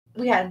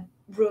we had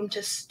room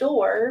to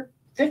store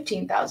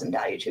 15,000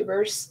 dahlia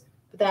tubers.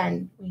 But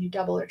then when you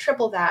double or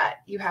triple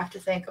that, you have to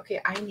think,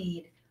 okay, I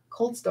need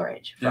cold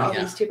storage for all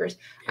these tubers.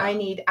 Yeah. I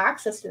need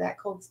access to that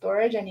cold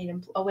storage. I need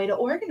a way to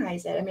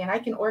organize it. I mean, I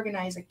can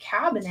organize a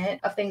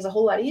cabinet of things a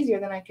whole lot easier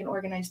than I can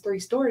organize 3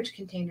 storage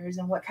containers.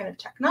 And what kind of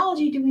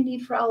technology do we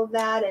need for all of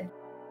that? And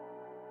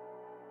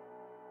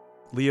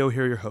Leo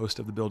here, your host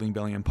of the Building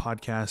Bellingham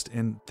podcast,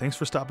 and thanks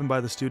for stopping by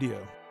the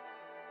studio.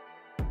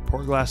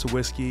 Pour a glass of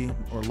whiskey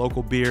or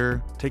local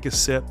beer, take a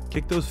sip,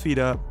 kick those feet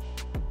up.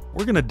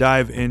 We're going to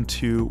dive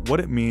into what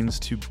it means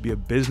to be a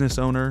business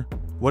owner,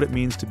 what it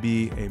means to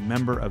be a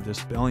member of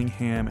this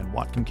Bellingham and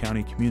Whatcom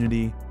County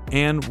community,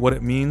 and what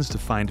it means to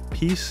find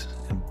peace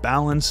and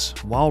balance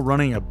while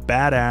running a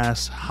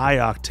badass,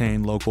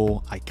 high-octane,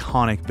 local,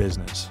 iconic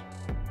business.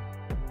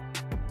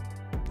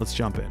 Let's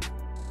jump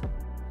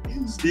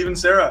in. Steve and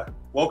Sarah,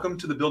 welcome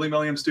to the Building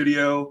Bellingham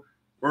studio.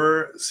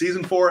 We're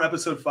season 4,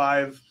 episode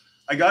 5.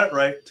 I got it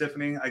right,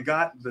 Tiffany. I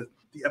got the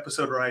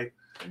episode right.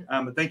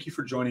 But thank you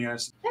for joining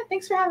us. Yeah,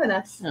 thanks for having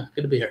us. Yeah,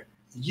 good to be here.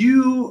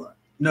 You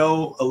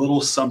know a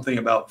little something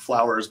about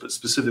flowers, but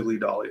specifically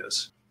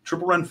dahlias.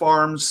 Triple Wren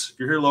Farms,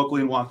 you're here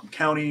locally in Whatcom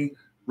County.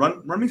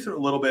 Run me through a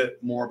little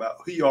bit more about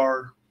who you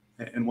are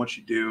and what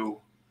you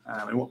do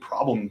and what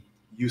problem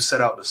you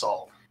set out to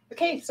solve.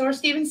 Okay, so we're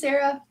Steve and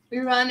Sarah. We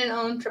run and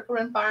own Triple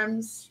Wren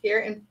Farms here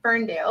in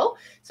Ferndale,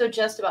 so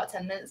just about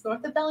 10 minutes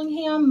north of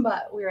Bellingham,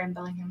 but we're in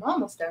Bellingham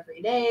almost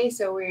every day,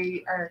 so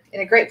we are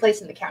in a great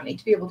place in the county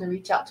to be able to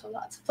reach out to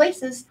lots of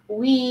places.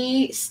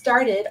 We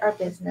started our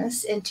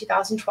business in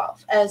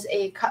 2012 as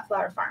a cut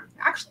flower farm,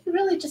 actually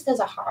really just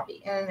as a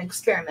hobby and an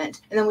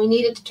experiment, and then we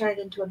needed to turn it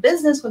into a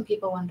business when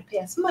people wanted to pay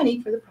us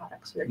money for the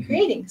products we were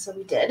creating, so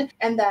we did,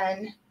 and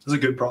then it's a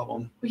good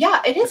problem.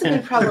 Yeah, it is a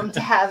good problem to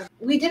have.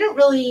 We didn't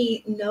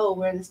really know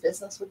where this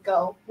business would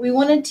go. We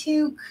wanted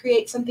to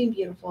create something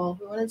beautiful.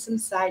 We wanted some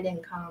side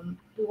income.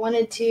 We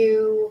wanted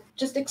to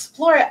just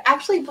explore it.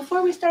 Actually,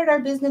 before we started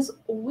our business,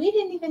 we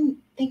didn't even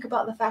think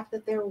about the fact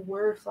that there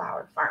were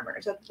flower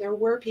farmers, that there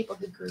were people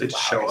who grew flowers. They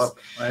show up,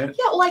 right?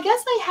 Yeah, well, I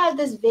guess I had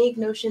this vague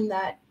notion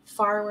that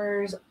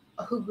farmers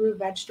who grew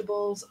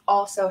vegetables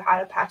also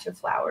had a patch of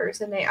flowers.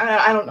 And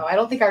I don't know. I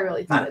don't think I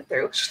really thought it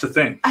through. It's just a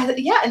thing.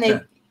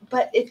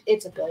 But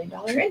it's $1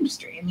 billion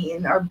industry. I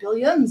mean, or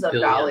billions of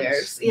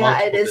dollars.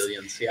 Yeah, it is.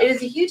 Billions, yeah. It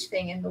is a huge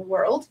thing in the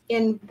world,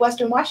 in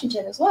Western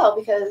Washington as well,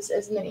 because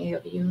as many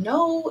of you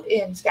know,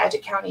 in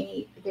Skagit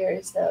County,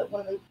 there's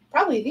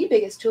probably the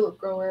biggest tulip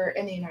grower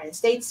in the United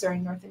States or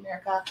in North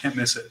America. Can't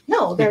miss it.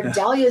 No, they're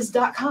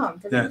dahlias.com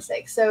for goodness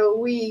sake. So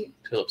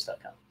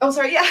Tulips.com. Oh,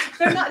 sorry. Yeah,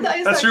 they're not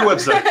dahlias. That's your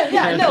website.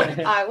 Yeah, no,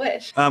 I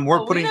wish.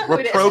 We're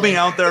probing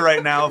out there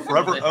right now. If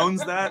whoever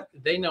owns that,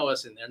 they know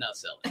us and they're not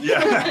selling.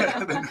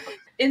 Yeah.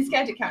 In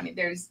Skagit County,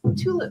 there's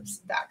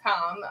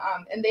tulips.com,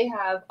 and they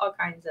have all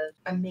kinds of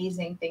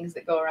amazing things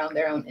that go around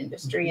their own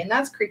industry, and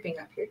that's creeping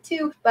up here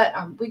too. But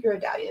we grow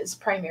dahlias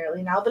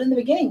primarily now, but in the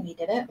beginning we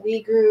didn't.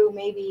 We grew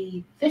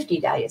maybe 50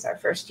 dahlias our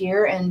first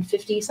year and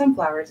 50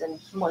 sunflowers, and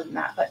more than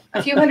that, but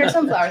a few hundred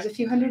sunflowers, a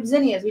few hundred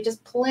zinnias. We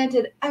just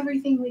planted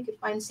everything we could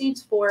find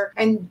seeds for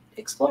and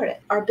explored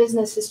it. Our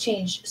business has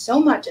changed so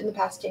much in the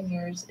past 10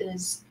 years. It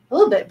is a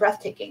little bit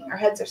breathtaking. Our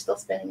heads are still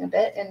spinning a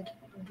bit, and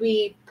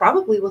we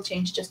probably will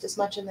change just as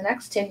much in the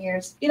next 10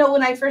 years. You know,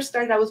 when I first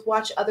started, I was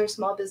watching other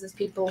small business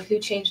people who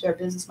change their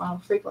business model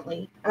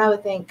frequently. And I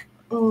would think,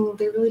 oh,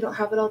 they really don't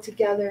have it all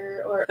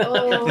together. Or,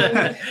 oh,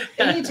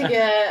 they need to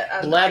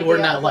get glad we're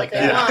not like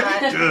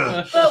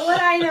that. But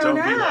what I know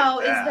now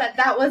is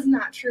that was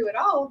not true at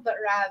all, but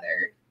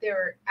rather they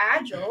were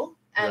agile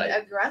and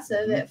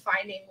aggressive at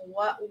finding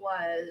what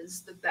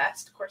was the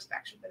best course of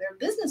action for their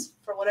business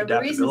for whatever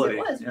reasons it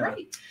was. Yeah.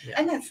 Right. Yeah.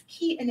 And that's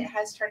key. And it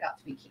has turned out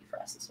to be key for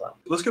us as well.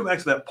 Let's go back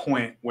to that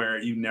point where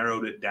you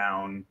narrowed it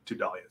down to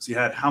dahlias. You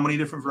had how many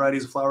different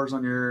varieties of flowers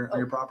on your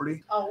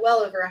property? Oh, well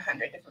over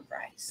 100 different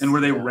varieties. And were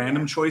they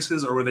random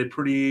choices, or were they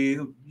pretty,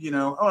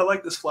 I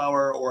like this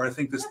flower, or I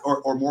think this,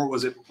 or more,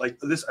 was it like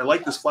this, I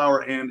like this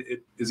flower and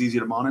it is easy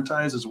to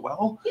monetize as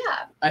well?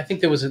 Yeah. I think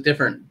there was a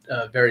different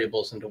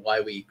variables into why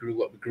we grew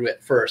what we grew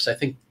at first. I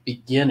think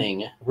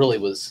beginning really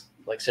was,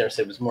 like Sarah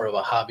said, was more of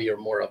a hobby or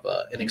more of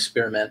an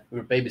experiment. We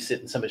were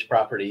babysitting somebody's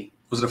property.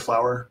 Was it a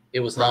flower? It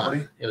was property?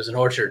 Not. It was an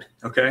orchard.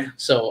 Okay.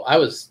 So I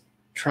was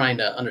trying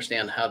to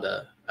understand how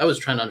to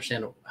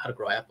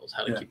grow apples,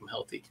 how to keep them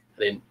healthy.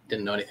 I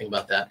didn't know anything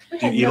about that.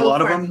 Do you eat a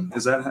lot of them?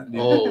 Is that?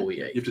 Yeah.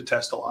 You have to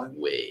test a lot.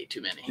 Way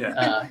too many.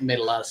 Yeah. Made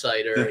a lot of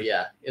cider.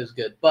 Yeah, it was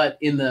good. But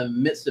in the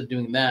midst of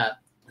doing that,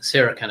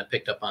 Sarah kind of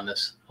picked up on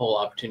this whole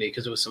opportunity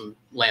because it was some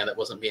land that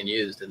wasn't being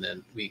used, and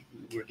then we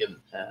were given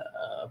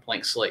a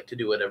blank slate to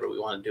do whatever we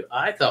wanted to do.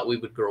 I thought we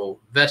would grow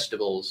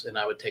vegetables, and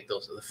I would take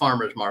those to the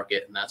farmer's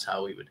market, and that's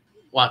how we would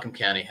Whatcom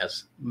County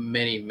has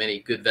many, many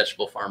good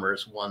vegetable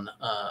farmers.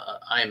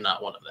 I am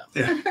not one of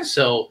them. Yeah.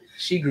 So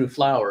she grew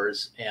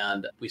flowers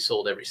and we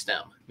sold every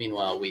stem.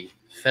 Meanwhile, we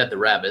fed the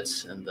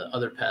rabbits and the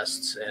other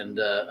pests and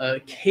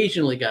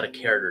occasionally got a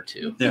carrot or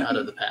two out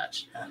of the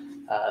patch.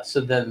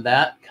 So then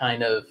that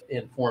kind of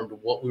informed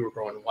what we were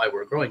growing and why we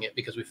were growing it,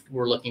 because we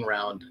were looking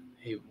around,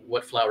 hey,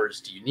 what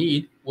flowers do you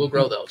need? We'll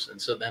grow those.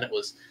 And so then it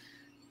was,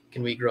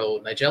 can we grow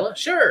Nigella?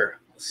 Sure.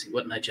 Let's see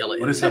what Nigella is.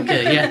 What is it?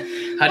 Okay,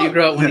 yeah. How do you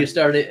grow it when you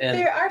start it? And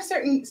there are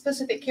certain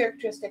specific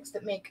characteristics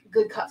that make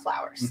good cut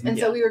flowers. Mm-hmm. And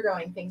so we were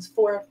growing things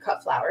for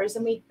cut flowers,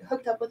 and we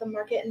hooked up with a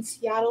market in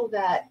Seattle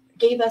that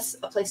gave us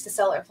a place to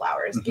sell our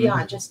flowers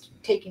beyond just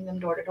taking them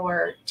door to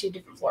door to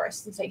different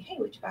florists and saying, hey,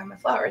 would you buy my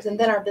flowers? And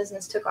then our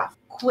business took off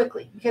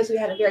quickly because we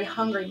had a very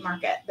hungry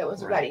market that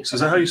was ready. So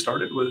is that how you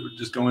started? Was it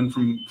just going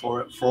from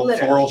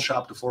floral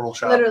shop to floral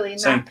shop? Literally,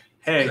 saying,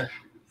 hey,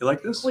 you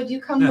like this? Would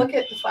you come look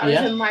at the flowers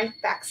in my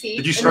backseat?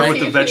 Did you start with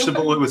the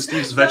vegetable, with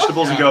Steve's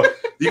vegetables and go,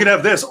 you can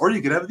have this or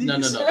you can have these? No.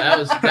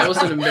 That was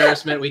an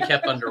embarrassment we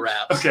kept under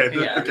wraps. Okay.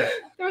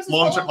 There was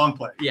Long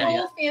play.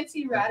 Whole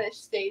fancy radish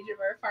stage of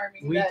our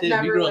farming. We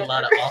grew a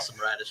lot of awesome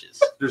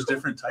radishes. There's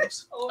different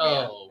types.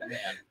 Oh man.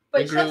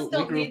 But we grew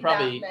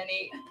probably that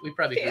many. We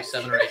probably grew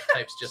 7 or 8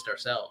 types just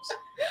ourselves.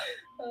 Yeah.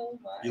 Oh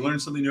my. You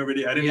learned something new every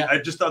day. I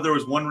just thought there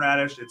was one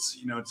radish. It's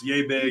it's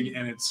yay big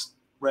and it's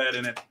red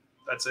and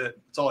that's it.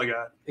 That's all I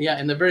got. Yeah,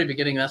 in the very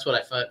beginning, that's what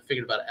I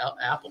figured about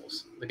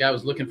apples. The guy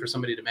was looking for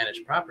somebody to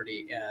manage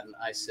property, and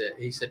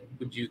he said,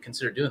 would you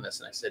consider doing this?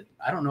 And I said,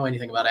 I don't know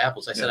anything about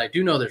apples. I said, I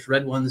do know there's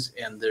red ones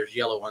and there's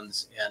yellow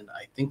ones, and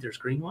I think there's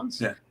green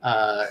ones.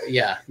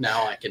 Yeah.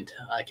 Now I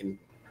can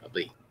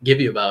probably give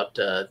you about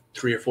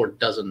 3 or 4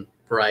 dozen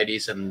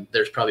varieties, and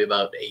there's probably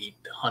about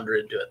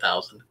 800 to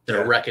 1,000 that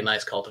are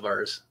recognized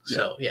cultivars.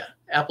 So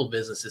apple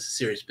business is a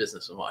serious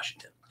business in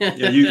Washington.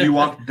 You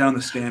walk down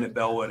the stand at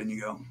Bellwood and you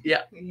go,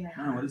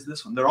 oh, what is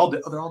this one? They're all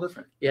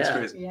different. Yeah, that's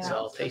crazy. Yeah, so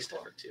I'll taste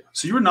different too.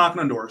 So you were knocking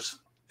on doors,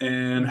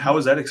 and how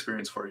was that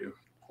experience for you?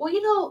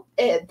 Well,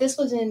 this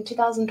was in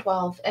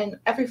 2012, and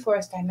every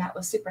florist I met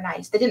was super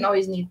nice. They didn't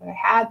always need what I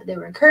had, but they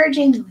were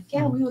encouraging. They're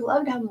like, we would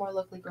love to have more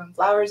locally grown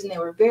flowers, and they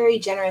were very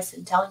generous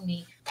in telling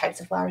me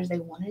types of flowers they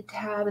wanted to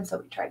have, and so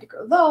we tried to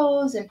grow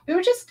those, and we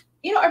were just,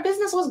 our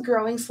business was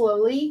growing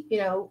slowly.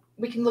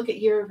 We can look at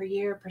year over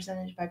year,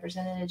 percentage by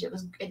percentage.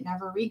 It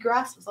never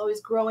regressed. It was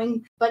always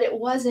growing, but it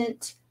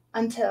wasn't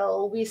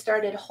until we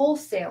started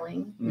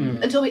wholesaling,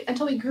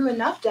 until we grew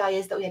enough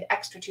dahlias that we had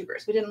extra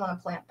tubers. We didn't want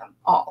to plant them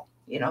all.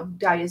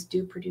 Dahlias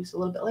do produce a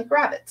little bit like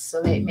rabbits,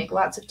 so they make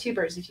lots of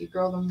tubers if you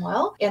grow them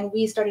well. And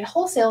we started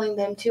wholesaling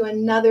them to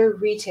another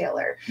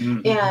retailer,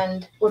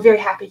 and we're very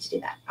happy to do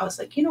that. I was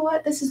like, you know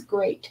what? This is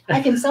great. I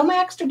can sell my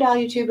extra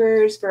dahlia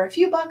tubers for a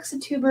few bucks a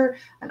tuber,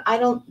 and I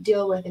don't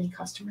deal with any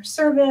customer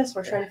service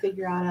or try to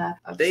figure out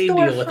a They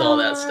deal with all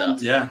that stuff.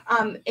 Yeah.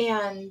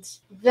 And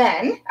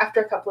then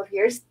after a couple of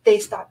years, they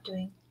stopped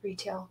doing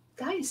retail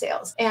dahlia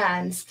sales,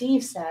 and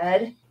Steve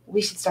said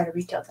we should start a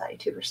retail dahlia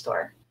tuber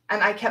store.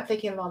 And I kept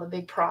thinking of all the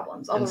big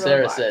problems. And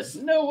Sarah said,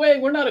 no way,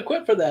 we're not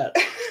equipped for that.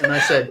 And I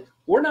said,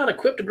 we're not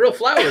equipped to grow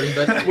flowers,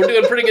 but we're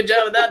doing a pretty good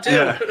job of that too.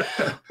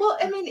 Yeah. Well,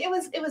 I mean, it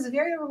was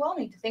very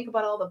overwhelming to think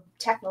about all the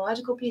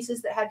technological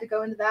pieces that had to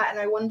go into that. And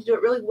I wanted to do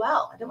it really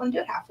well. I didn't want to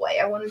do it halfway.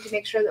 I wanted to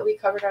make sure that we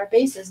covered our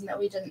bases and that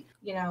we didn't,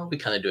 We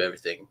kind of do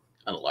everything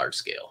on a large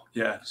scale.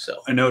 Yeah.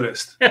 So I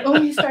noticed. When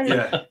we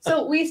started,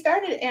 So we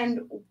started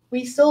and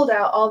we sold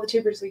out all the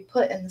tubers we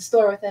put in the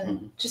store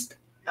within just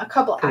a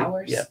couple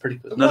hours. Yeah, pretty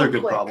quick. Another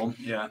good problem.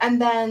 Yeah.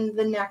 And then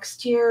the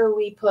next year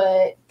we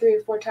put 3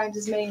 or 4 times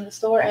as many in the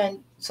store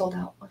and sold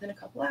out within a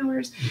couple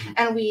hours.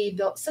 And we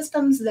built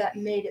systems that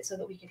made it so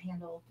that we could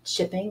handle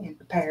shipping and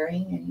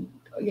preparing and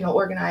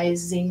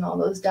organizing all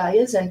those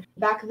dahlias. And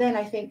back then,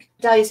 I think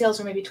dahlia sales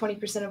were maybe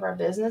 20% of our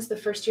business the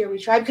first year we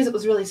tried, because it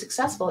was really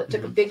successful. It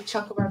took a big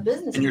chunk of our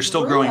business. And you're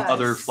still growing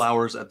other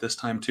flowers at this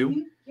time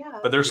too? Yeah.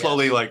 But they're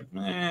slowly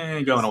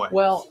going away.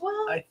 Well,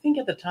 I think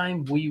at the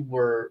time we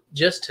were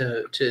just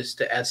to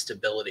add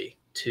stability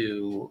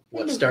to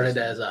what started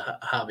as a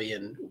hobby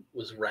and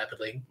was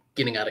rapidly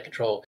getting out of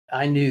control.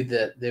 I knew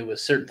that there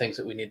was certain things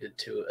that we needed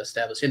to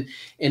establish. And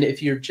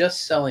if you're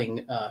just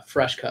selling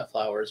fresh cut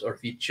flowers, or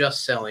if you're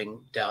just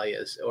selling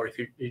dahlias, or if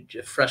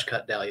you're fresh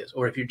cut dahlias,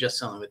 or if you're just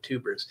selling with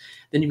tubers,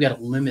 then you've got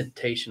a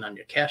limitation on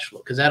your cash flow,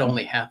 because that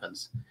only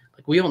happens.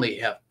 Like, we only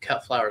have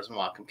cut flowers in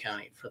Whatcom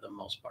County for the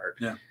most part.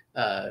 Yeah.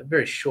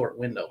 Very short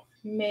window.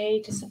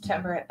 May to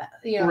September at best.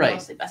 Right.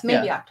 Mostly best.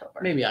 Maybe October.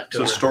 Maybe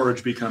October. So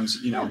storage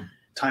becomes,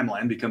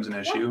 timeline becomes an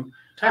issue.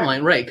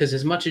 Timeline, right? Because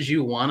as much as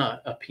you want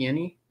a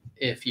peony,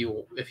 if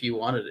you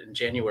wanted it in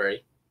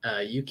January,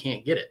 you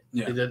can't get it.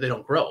 Yeah. They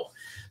don't grow.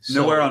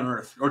 Nowhere on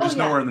Earth, or just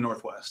yeah. nowhere in the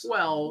Northwest.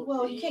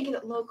 Well, you can't get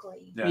it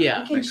locally.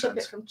 Yeah. You can makes ship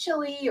sense. it from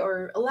Chile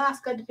or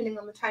Alaska, depending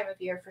on the time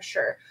of year, for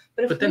sure.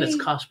 But then it's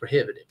cost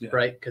prohibitive, Yeah.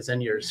 right? Because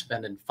then you're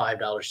spending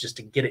 $5 just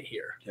to get it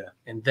here. Yeah.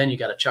 And then you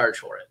got to charge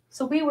for it.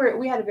 So we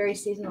had a very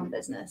seasonal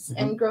business,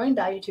 Mhm. and growing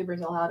dahlia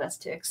tubers allowed us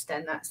to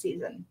extend that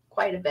season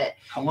quite a bit.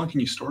 How long can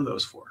you store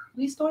those for?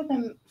 We store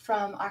them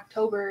from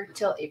October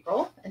till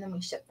April, and then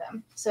we ship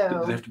them. Do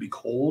So they have to be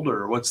cold,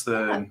 or what's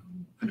the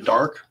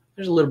dark?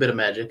 There's a little bit of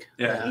magic.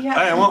 Yeah. Yeah.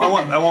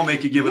 I won't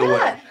make you give it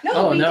away.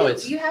 No, no,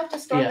 it's you have to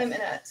store them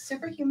in a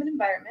super humid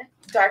environment.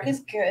 Dark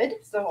is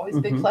good, so always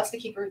a big Mhm. plus to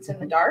keep roots in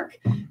the dark,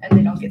 and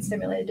they don't get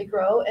stimulated to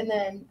grow. And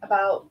then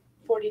about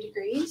 40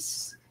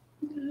 degrees,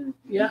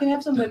 you can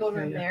have some wiggle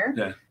room there.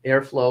 Yeah.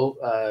 Airflow,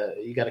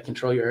 you got to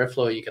control your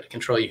airflow, you got to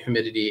control your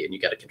humidity, and you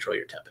got to control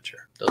your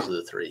temperature. Those are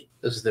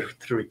the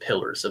three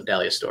pillars of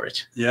dahlia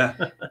storage. Yeah.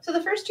 So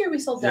the first year we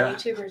sold dahlia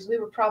tubers, it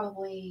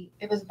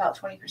was about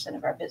 20%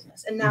 of our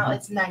business, and now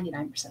it's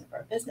 99% of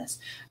our business.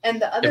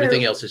 And the other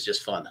Everything else is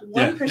just fun.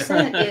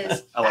 1%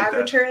 is I like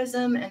that.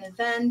 agritourism and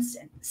events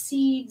and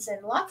seeds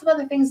and lots of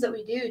other things that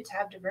we do to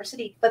have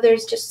diversity. But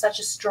there's just such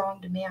a strong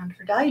demand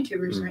for dahlia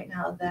tubers right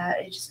now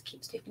that it just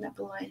keeps taking up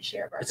the lion's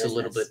share of our It's business. a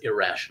little bit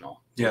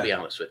irrational, to be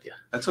honest with you.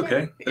 That's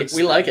okay.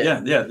 We like it.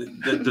 Yeah.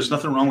 There's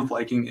nothing wrong with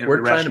liking We're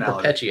trying to irrationality.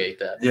 perpetuate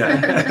that.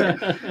 Yeah.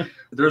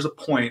 There's a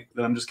point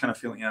that I'm just kind of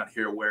feeling out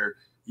here where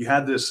you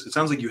had this, it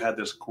sounds like you had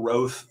this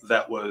growth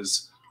that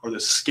was, or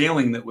this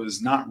scaling that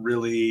was not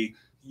really,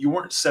 you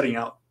weren't setting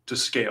out to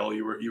scale.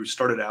 You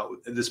started out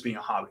with this being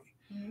a hobby.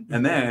 Mm-hmm.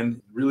 And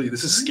then really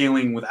this is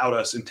scaling without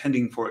us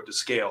intending for it to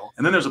scale.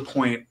 And then there's a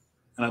point,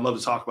 and I'd love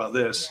to talk about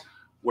this,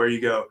 where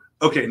you go,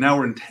 okay, now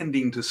we're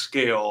intending to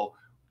scale.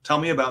 Tell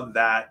me about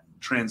that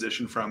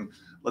transition from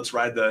let's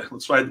ride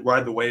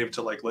the wave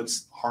to like,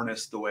 let's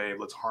harness the wave,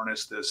 let's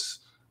harness this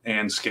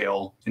and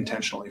scale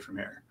intentionally from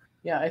here.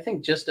 Yeah, I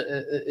think just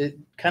it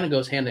kind of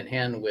goes hand in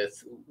hand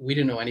with, we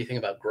didn't know anything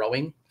about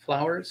growing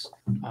flowers,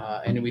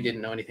 and we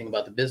didn't know anything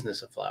about the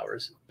business of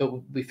flowers, but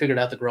we figured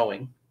out the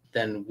growing.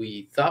 Then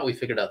we thought we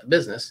figured out the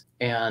business.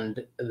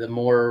 And the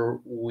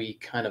more we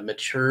kind of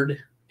matured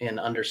in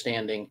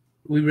understanding,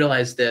 we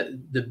realized that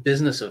the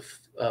business of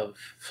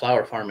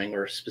flower farming,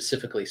 or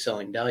specifically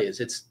selling dahlias,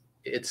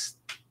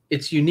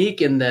 it's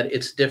unique in that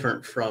it's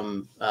different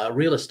from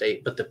real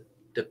estate, but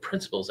the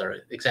principles are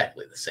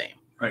exactly the same.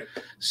 Right.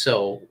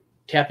 So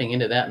tapping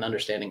into that and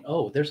understanding,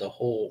 there's a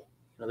whole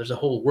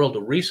world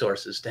of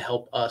resources to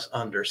help us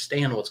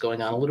understand what's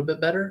going on a little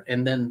bit better.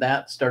 And then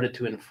that started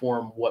to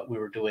inform what we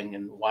were doing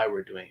and why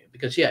we're doing it.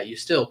 Because you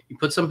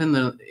put something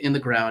in the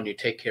ground, you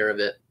take care of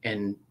it,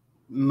 and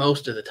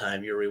most of the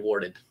time you're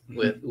rewarded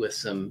with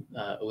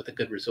a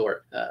good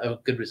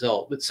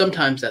result. But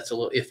sometimes that's a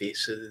little iffy.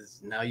 So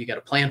now you got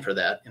to plan for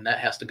that. And that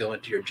has to go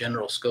into your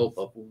general scope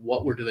of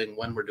what we're doing,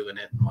 when we're doing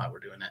it, and why we're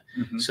doing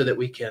it, so that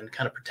we can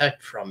kind of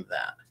protect from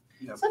that.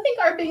 Yep. So I think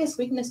our biggest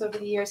weakness over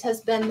the years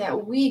has been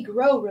that we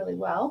grow really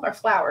well, our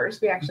flowers,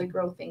 we actually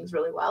grow things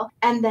really well.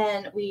 And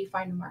then we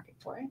find a market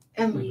for it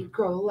and we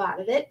grow a lot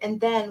of it.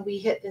 And then we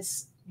hit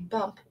this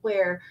bump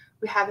where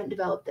we haven't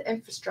developed the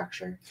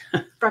infrastructure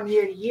from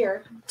year to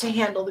year to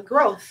handle the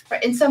growth,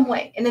 right, in some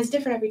way. And it's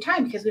different every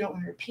time because we don't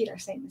want to repeat our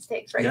same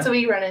mistakes, right? Yeah. So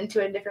we run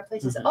into it in different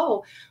places.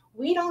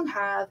 We don't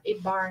have a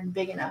barn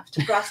big enough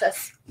to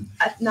process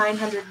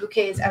 900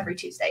 bouquets every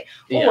Tuesday,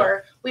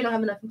 or we don't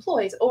have enough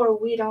employees, or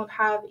we don't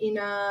have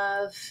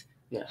enough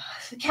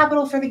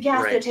capital for the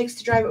gas that it takes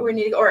to drive it where we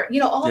need to go, or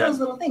all those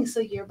little things.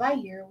 So year by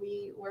year,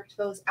 we worked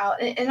those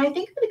out, and I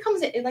think that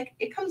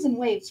it comes in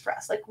waves for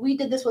us. Like we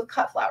did this with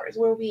cut flowers,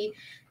 where we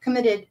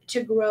committed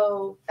to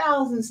grow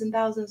thousands and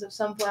thousands of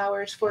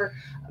sunflowers for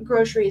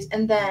groceries,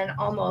 and then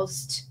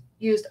almost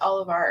used all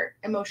of our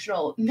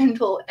emotional,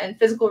 mental, and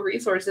physical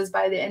resources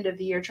by the end of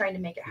the year trying to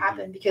make it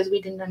happen because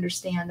we didn't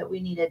understand that we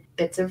needed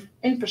bits of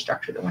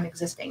infrastructure that weren't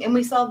existing. And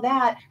we saw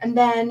that, and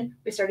then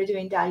we started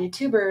doing dahlia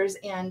tubers,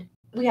 and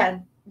we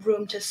had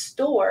room to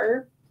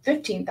store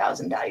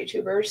 15,000 dahlia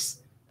tubers.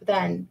 But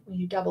then when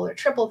you double or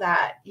triple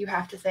that, you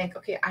have to think,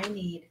 okay, I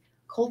need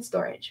cold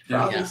storage for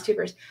all these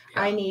tubers.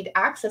 I need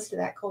access to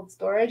that cold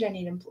storage. I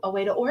need a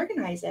way to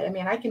organize it. I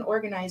mean, I can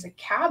organize a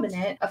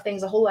cabinet of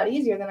things a whole lot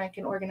easier than I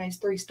can organize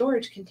 3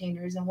 storage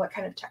containers. And what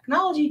kind of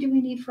technology do we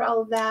need for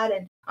all of that?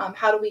 And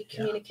how do we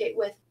communicate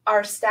with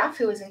our staff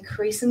who is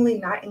increasingly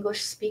not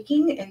English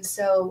speaking? And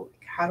so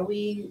how do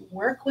we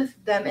work with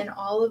them in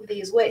all of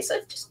these ways? So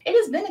it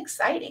has been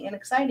an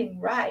exciting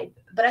ride.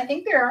 But I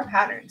think there are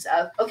patterns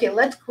of, okay,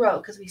 let's grow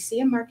because we see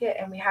a market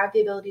and we have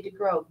the ability to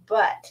grow,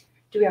 but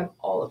do we have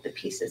all of the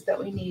pieces that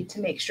we need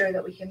to make sure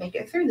that we can make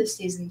it through this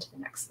season to the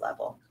next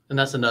level? And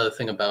that's another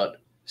thing about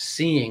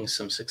seeing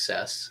some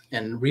success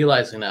and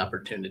realizing an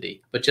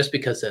opportunity. But just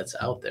because that's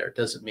out there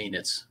doesn't mean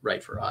it's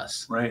right for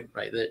us. Right.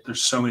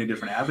 There's so many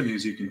different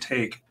avenues you can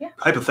take. Yeah.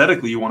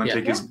 Hypothetically, you want to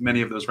take as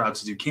many of those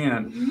routes as you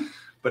can. Mm-hmm.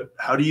 But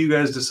how do you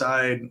guys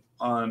decide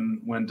on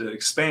when to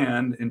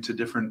expand into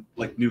different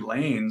new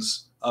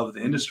lanes of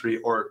the industry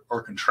or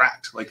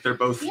contract. Like they're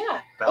both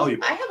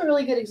valuable. I have a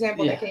really good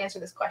example that can answer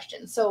this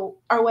question. So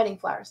our wedding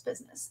flowers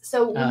business.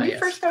 So when we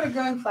first started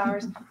growing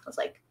flowers, I was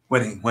like,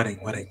 wedding.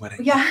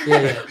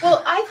 Yeah.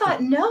 Well, I thought,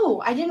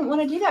 no, I didn't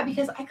want to do that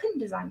because I couldn't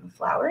design the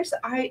flowers.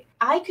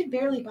 I could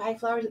barely buy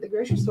flowers at the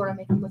grocery store and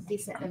make them look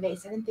decent in a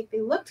vase. I didn't think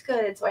they looked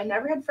good. So I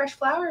never had fresh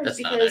flowers. That's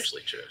not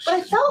actually true. But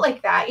I felt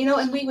like that,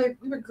 and we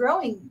were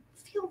growing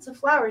fields of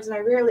flowers,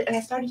 and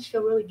I started to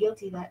feel really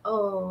guilty that,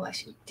 I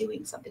should be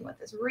doing something with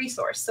this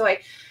resource. So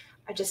I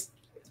just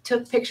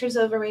took pictures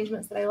of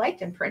arrangements that I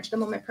liked and printed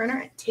them on my printer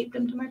and taped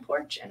them to my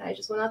porch. And I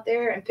just went out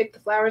there and picked the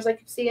flowers I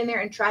could see in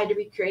there and tried to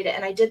recreate it.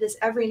 And I did this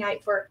every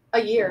night for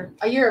a year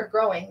of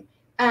growing.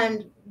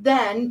 And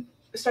then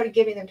started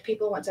giving them to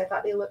people once I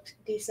thought they looked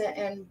decent.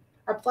 And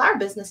our flower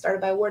business started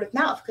by word of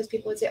mouth because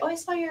people would say, I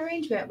saw your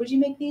arrangement. Would you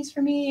make these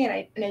for me? And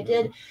I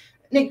did.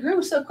 And it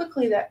grew so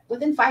quickly that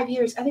within 5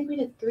 years, I think we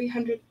did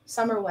 300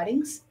 summer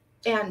weddings.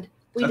 And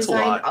we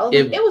designed all of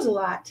them. It was a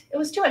lot. It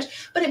was too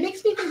much. But it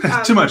makes me think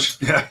too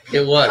much. Yeah.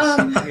 It was.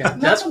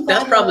 That's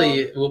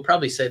probably we'll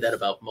probably say that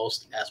about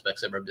most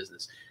aspects of our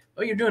business.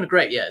 Oh, you're doing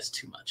great. Yeah, it's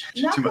too much.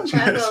 Malcolm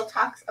Gladwell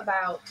talks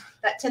about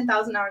that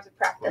 10,000 hours of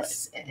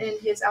practice in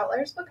his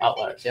Outliers book.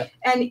 Outliers, yeah.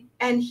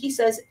 And he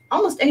says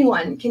almost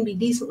anyone can be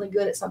decently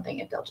good at something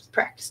if they'll just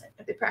practice it,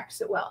 if they practice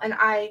it well. And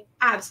I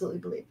absolutely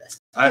believe this.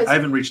 I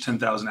haven't reached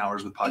 10,000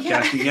 hours with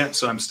podcasting yet,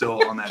 so I'm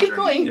still on that Keep journey.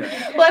 Going.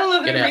 Yeah. Well, I don't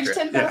know if I've reached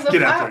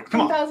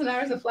 10,000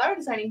 hours of flower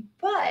designing,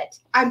 but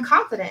I'm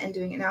confident in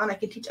doing it now, and I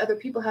can teach other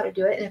people how to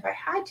do it. And if I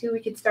had to, we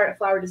could start a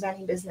flower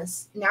designing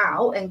business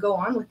now and go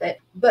on with it,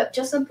 but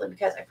just simply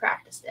because I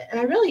practiced it. And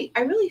I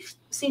really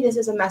see this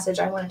as a message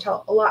I want to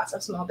tell lots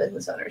of small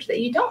business owners, that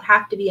you don't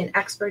have to be an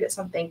expert at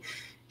something.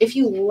 If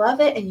you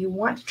love it and you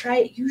want to try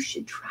it, you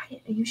should try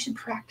it and you should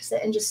practice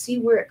it and just see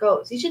where it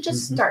goes. You should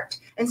just start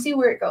and see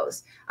where it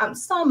goes.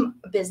 Some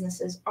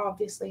businesses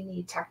obviously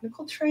need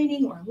technical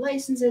training or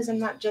licenses. I'm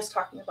not just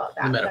talking about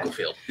that. The medical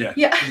field.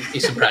 Yeah. Need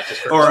some practice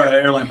first. Or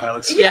airline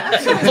pilots. Yeah,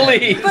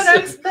 please.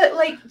 But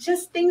like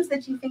just things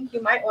that you think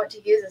you might want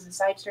to use as a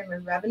side stream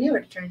of revenue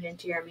or to turn it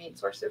into your main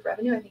source of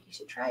revenue, I think you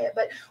should try it.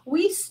 But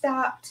we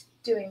stopped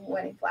doing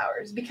wedding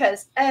flowers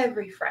because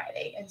every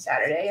Friday and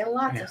Saturday and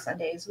lots of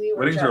Sundays we were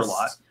weddings are a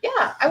lot.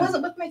 Yeah, I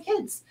wasn't with my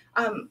kids.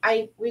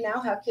 We now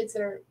have kids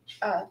that are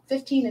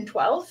 15 and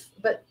 12,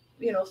 but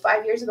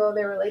 5 years ago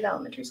they were late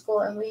elementary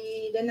school and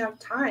we didn't have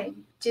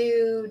time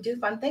to do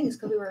fun things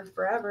because we were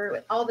forever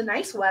with all the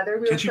nice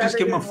weather. Can't you just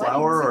give them a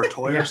flower or a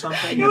toy or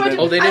something?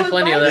 They did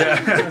plenty of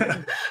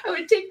that. I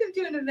would take them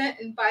to an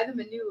event and buy them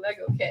a new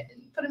Lego kit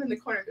and put them in the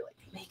corner and be like,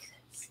 make this.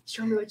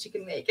 Show me what you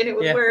can make, and it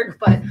would work.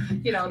 But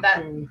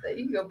that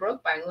you can go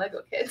broke buying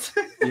Lego kits.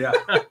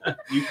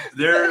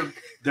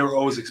 They were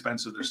always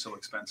expensive. They're still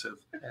expensive.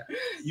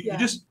 You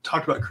just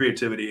talked about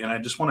creativity, and I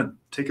just want to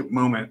take a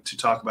moment to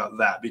talk about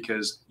that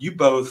because you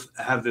both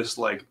have this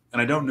and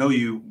I don't know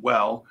you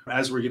well.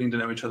 As we're getting to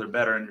know each other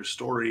better, in your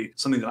story,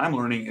 something that I'm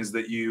learning is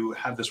that you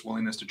have this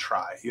willingness to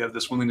try. You have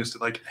this willingness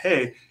to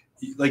hey,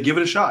 give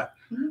it a shot.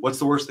 Mm-hmm. What's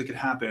the worst that could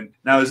happen?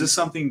 Now, is this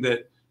something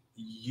that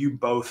you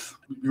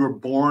were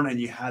born and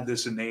you had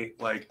this innate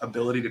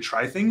ability to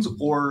try things,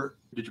 or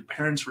did your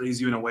parents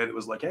raise you in a way that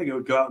was hey,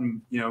 go out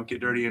and get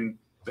dirty and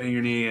bang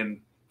your knee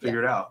and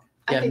figure it out?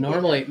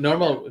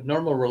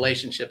 Normal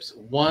relationships,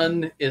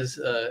 one is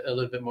a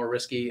little bit more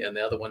risky and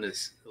the other one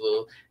is a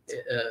little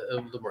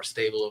more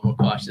stable and more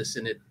cautious,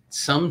 and it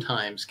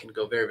sometimes can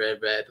go very, very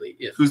badly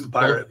if who's the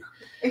pirate?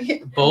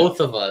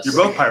 Both of us.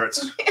 You're both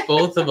pirates.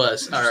 Both of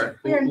us are.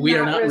 We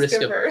are not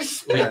risk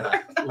averse.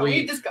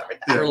 We discovered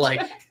that. We're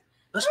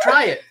let's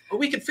try it. But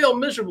we could fail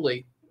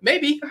miserably.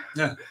 Maybe.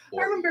 Yeah.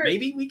 Or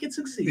maybe we could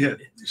succeed. Yeah.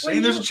 You're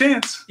saying there's a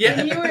chance. Yeah.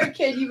 When you were a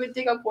kid, you would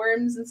dig up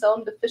worms and sell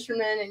them to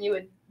fishermen, and you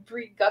would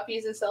breed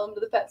guppies and sell them to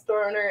the pet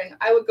store owner. And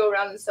I would go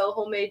around and sell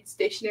homemade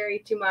stationery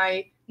to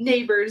my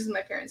neighbors. And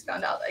my parents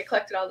found out that I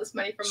collected all this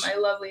money from my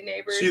lovely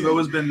neighbors. So you've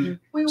always been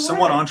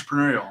somewhat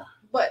entrepreneurial.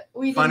 But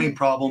we finding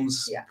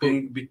problems,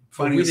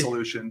 finding a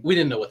solution. We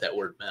didn't know what that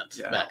word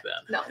meant back then.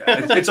 No.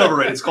 Yeah, it's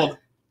overrated.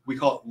 We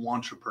call it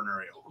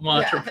entrepreneurial.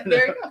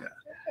 There you go. Yeah.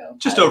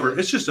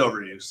 It's just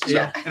overused.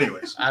 So,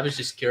 anyways. I was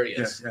just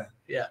curious.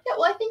 Yeah.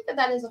 Well, I think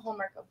that is a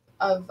hallmark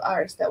of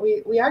ours, that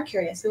we are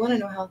curious. We want to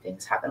know how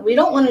things happen. We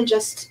don't want to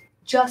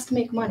just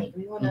make money.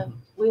 We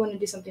want to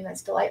do something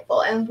that's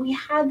delightful. And we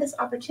had this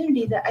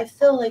opportunity that I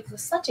feel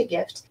was such a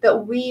gift, that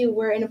we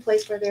were in a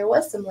place where there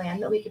was some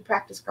land that we could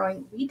practice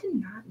growing. We did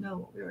not know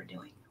what we were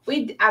doing.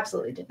 We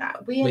absolutely did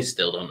not. We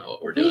still don't know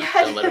what we're doing.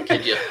 Don't let them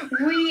kid you.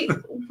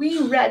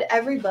 We read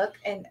every book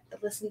and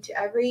listened to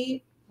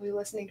every. We were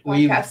listening to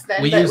podcasts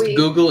then. We used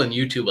Google and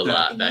YouTube a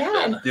lot back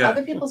then. And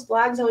other people's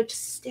blogs, I would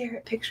just stare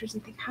at pictures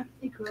and think, how did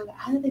they grow that?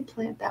 How did they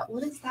plant that?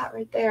 What is that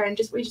right there? And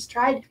we just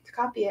tried to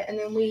copy it. And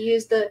then we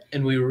used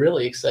And we were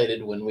really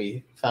excited when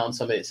we found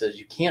somebody that says,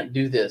 you can't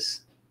do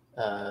this.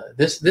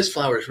 This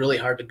flower is really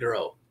hard to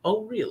grow.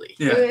 Oh, really?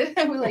 Yeah.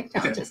 We're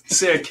no, just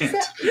say I can't.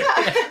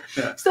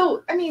 Yeah.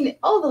 So,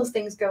 all those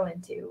things go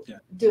into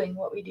doing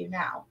what we do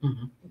now.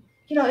 Mm-hmm.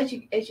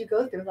 as you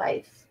go through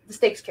life, the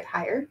stakes get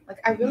higher. Like,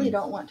 I really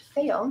don't want to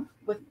fail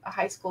with a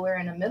high schooler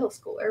and a middle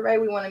schooler, right?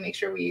 We want to make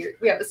sure we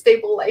have a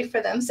stable life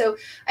for them. So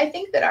I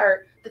think that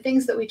the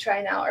things that we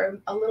try now are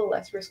a little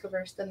less risk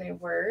averse than they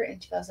were in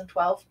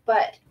 2012,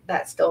 but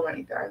that's still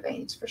running through our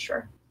veins for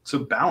sure. So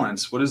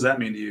balance, what does that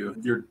mean to you?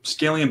 You're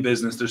scaling a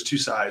business. There's two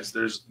sides.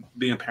 There's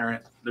being a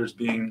parent. There's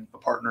being a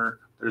partner.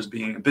 There's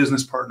being a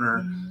business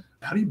partner.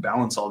 How do you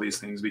balance all these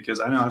things? Because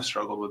I know I've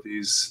struggled with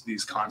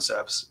these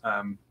concepts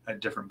at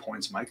different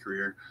points in my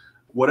career.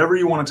 Whatever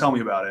you want to tell me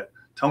about it,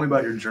 tell me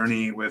about your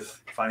journey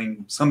with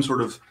finding some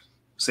sort of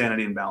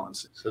sanity and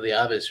balance. So the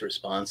obvious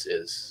response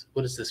is,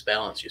 what is this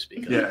balance you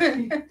speak of?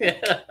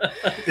 Yeah.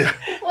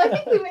 Well, I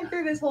think we went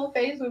through this whole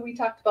phase where we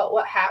talked about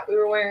what hat we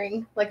were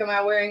wearing. Like, am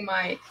I wearing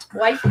my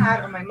wife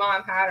hat or my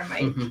mom hat or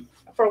my,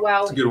 for a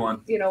while, That's a good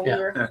one. we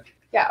were,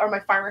 or my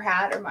farmer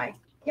hat or my,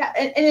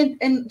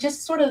 and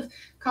just sort of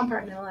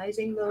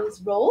compartmentalizing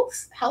those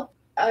roles helped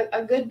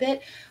a good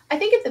bit. I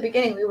think at the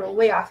beginning we were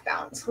way off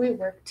balance. We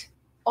worked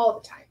all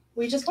the time.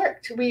 We just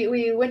worked.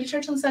 We went to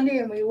church on Sunday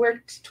and we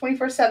worked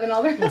 24/7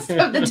 all the rest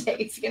of the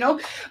days,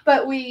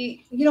 But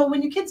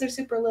when your kids are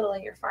super little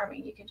and you're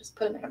farming, you can just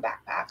put them in a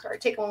backpack or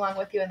take them along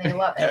with you and they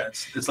love it. Yeah,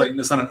 it's like,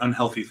 it's not an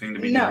unhealthy thing to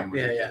be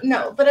doing.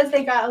 No, but as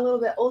they got a little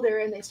bit older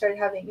and they started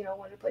having,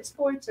 wanted to play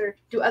sports or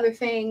do other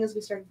things, we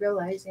started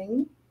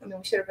realizing, we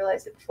should have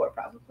realized it before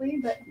probably,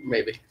 but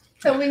maybe.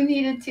 So we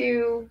needed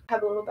to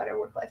have a little better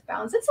work-life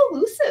balance. It's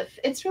elusive.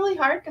 It's really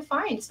hard to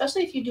find,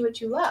 especially if you do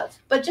what you love.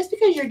 But just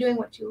because you're doing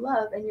what you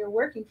love and you're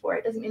working for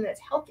it doesn't mean that it's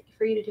healthy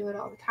for you to do it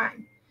all the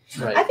time.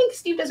 Right. I think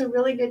Steve does a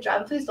really good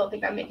job. Please don't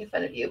think I'm making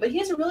fun of you, but he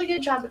has a really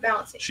good job at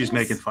balancing. She's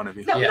making fun of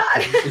you. No, Yeah,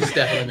 not. he's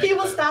definitely He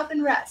will stop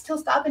and rest. He'll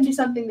stop and do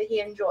something that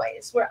he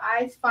enjoys, where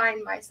I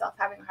find myself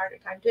having a harder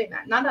time doing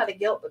that. Not out of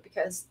guilt, but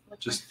because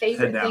Just my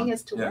favorite head down. thing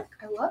is to Yeah. work.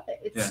 I love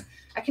it. Yeah.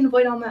 I can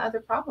avoid all my other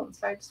problems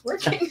by just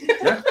working.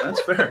 Yeah,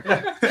 that's fair.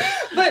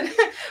 but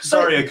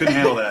Sorry, I couldn't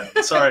handle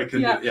that. Sorry, I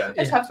couldn't. Yeah. Do it.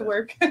 I just have to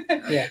work.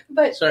 Yeah.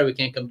 But Sorry, we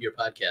can't come to your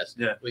podcast.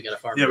 Yeah. We got a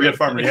farmer. Yeah, we got a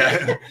farmer.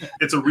 Yeah,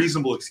 it's a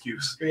reasonable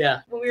excuse.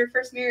 Yeah. when we were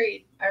first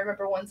married, I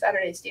remember one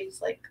Saturday, Steve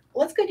was like,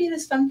 let's go do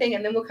this fun thing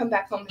and then we'll come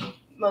back home and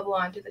mow the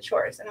lawn, do the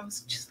chores. And I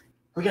was just like,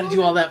 We got to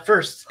do all that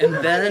first, and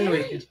then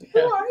we. Who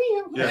are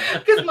you? Yeah.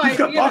 Because You've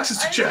got boxes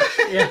to check.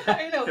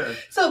 I know. Yeah.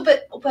 So,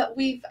 but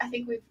I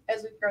think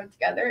as we've grown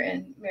together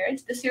in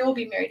marriage, this year we'll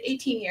be married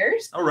 18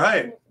 years. All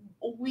right.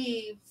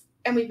 We've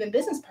been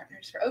business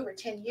partners for over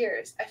 10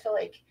 years. I feel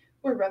like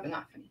we're rubbing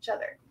off on each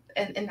other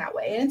in that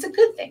way. And it's a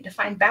good thing to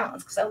find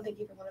balance, because I don't think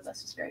either one of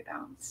us is very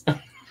balanced.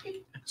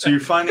 So you're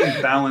finding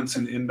balance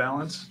and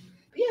imbalance?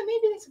 Yeah,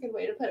 maybe that's a good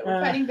way to put it. We're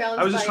finding balance.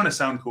 I was just trying to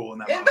sound cool in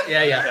that moment.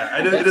 Yeah. Yeah,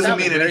 it doesn't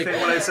sounded mean very anything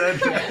cool. what I said.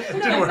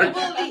 It didn't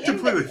work.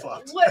 Completely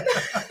flopped.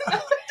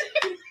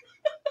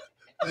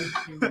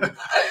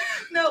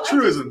 No,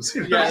 Truisms.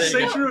 Yeah, Say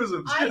there you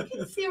truisms. I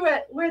can see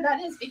where that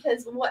is,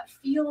 because what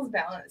feels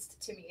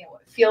balanced to me and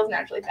what feels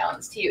naturally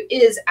balanced to you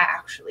is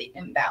actually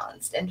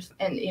imbalanced,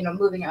 and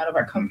moving out of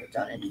our comfort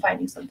zone and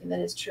finding something that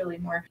is truly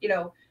more,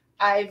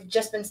 I've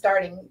just been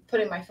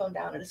putting my phone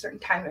down at a certain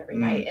time every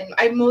night, and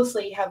I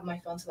mostly have my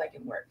phone so I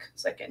can work,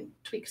 so I can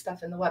tweak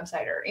stuff in the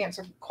website or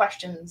answer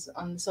questions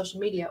on social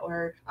media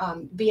or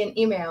be an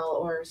email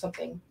or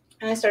something.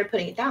 And I started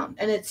putting it down,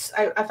 and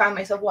I found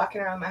myself walking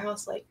around my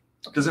house like,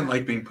 Doesn't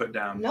like being put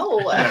down. no,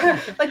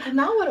 like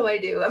now what do I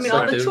do? I mean,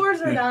 all the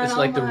chores are done. It's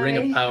like the Ring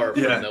of Power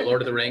from Yeah. the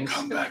Lord of the Rings.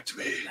 Come back to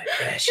me. My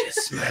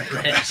precious, my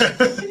precious.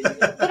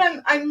 But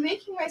I'm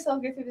making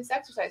myself go through this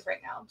exercise right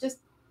now. Just,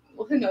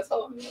 well, who knows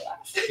how long it'll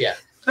last. Yeah.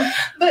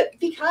 But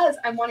because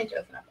I'm wanting to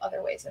open up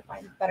other ways to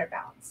find better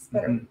balance,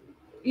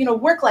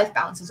 work-life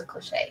balance is a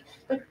cliche,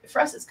 but for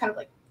us, it's kind of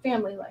like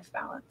family life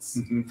balance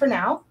for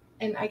now.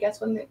 And I guess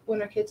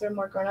when our kids are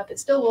more grown up, it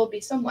still will be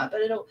somewhat,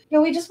 but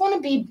we just want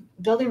to be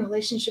building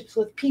relationships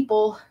with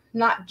people,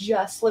 not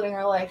just living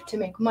our life to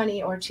make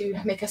money or to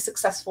make a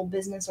successful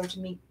business or to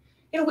meet,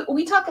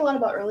 we talk a lot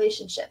about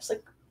relationships.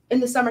 Like in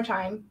the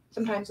summertime,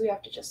 sometimes we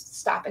have to just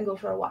stop and go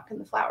for a walk in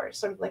the flowers,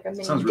 sort of like a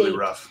mini Sounds date. really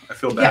rough. I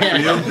feel bad for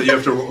you that you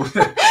have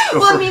to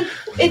Well, I mean,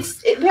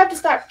 we have to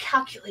start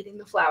calculating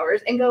the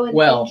flowers and go and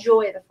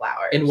enjoy the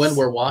flowers. And when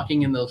we're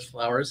walking in those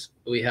flowers,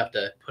 we have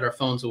to put our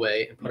phones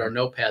away and put our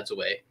notepads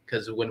away,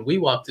 because when we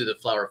walk through the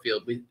flower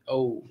field,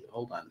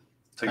 hold on.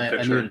 take a I picture.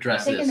 need to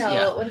address Take a this. note.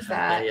 Yeah. What is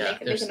that? Yeah.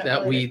 Make There's a note that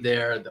later. weed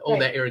there. Right.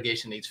 That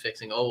irrigation needs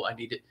fixing. I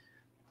need it.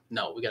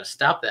 No, we got to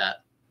stop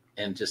that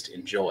and just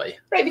enjoy.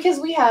 Right, because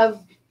we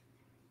have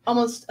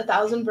almost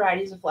 1,000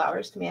 varieties of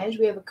flowers to manage.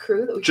 We have a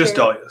crew that we Just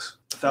share. dahlias.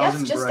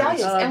 1,000 Yes, just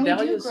varieties. dahlias. And we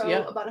Dahlias, do grow yeah.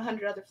 about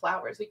 100 other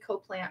flowers. We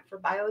co-plant for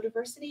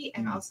biodiversity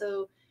and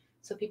also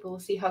so people will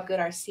see how good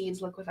our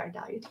seeds look with our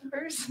dahlia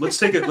tubers. Let's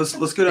go down the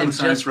And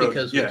science just road.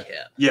 because Yeah. we can.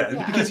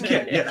 Yeah, because you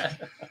can. Yeah.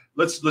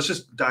 Let's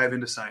just dive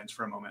into science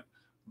for a moment.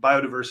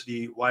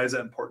 Biodiversity, why is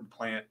that important to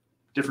plant?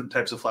 Different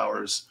types of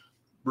flowers,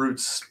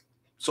 roots,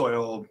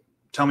 soil.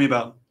 Tell me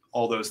about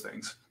all those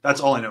things. That's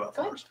all I know about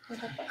Go flowers.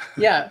 ahead.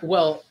 Yeah,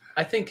 well,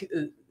 I think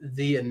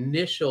the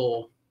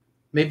initial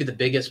maybe the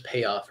biggest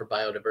payoff for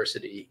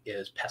biodiversity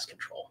is pest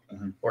control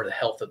or the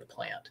health of the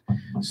plant.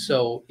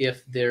 So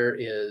if there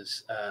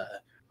is,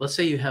 let's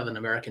say you have an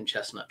American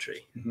chestnut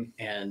tree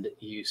and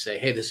you say,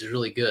 hey, this is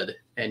really good,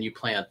 and you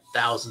plant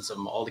thousands of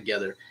them all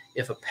together.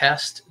 If a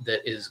pest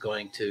that is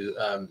going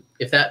to,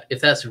 if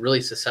that's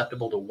really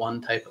susceptible to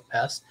one type of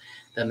pest,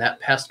 then that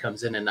pest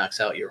comes in and knocks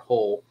out your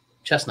whole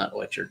chestnut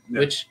orchard,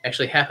 which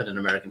actually happened in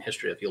American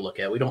history. If you look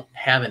at it, we don't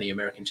have any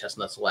American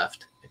chestnuts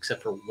left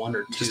except for one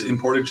or two. Just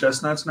imported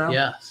chestnuts now?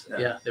 Yes.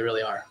 Yeah, they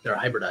really are. They're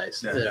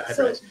hybridized. Yeah. They're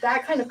So hybridized.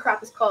 that kind of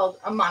crop is called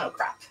a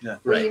monocrop, where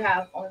Right. you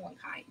have only one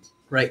kind.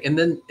 Right. And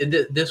then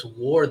this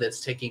war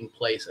that's taking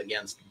place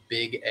against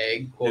big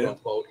ag, quote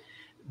unquote,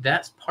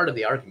 that's part of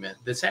the argument.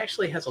 This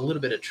actually has a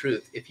little bit of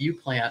truth. If you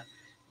plant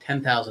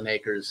 10,000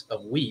 acres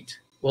of wheat,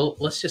 well,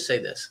 let's just say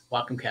this.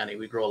 Whatcom County,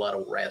 we grow a lot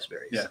of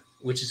raspberries,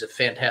 which is a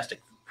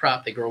fantastic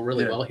crop. They grow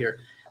really well here.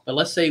 But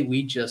let's say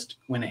we just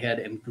went ahead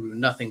and grew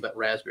nothing but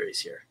raspberries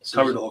here. So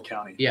covered the whole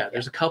county. Yeah,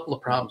 there's a couple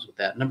of problems with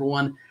that. Number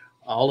one,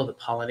 all of the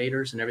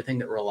pollinators and everything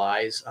that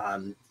relies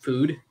on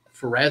food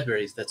for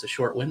raspberries, that's a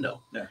short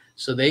window. Yeah.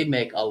 So they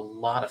make a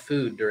lot of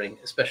food during,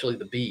 especially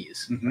the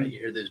bees, right? You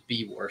hear those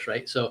bee wars,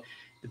 right? So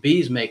the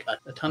bees make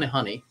a ton of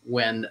honey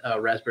when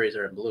raspberries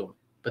are in bloom.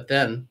 But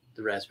then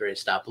the raspberries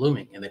stop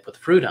blooming and they put the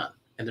fruit on,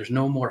 and there's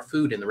no more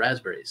food in the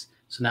raspberries.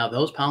 So now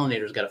those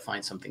pollinators got to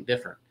find something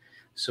different.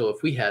 So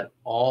if we had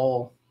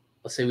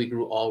let's say we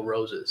grew all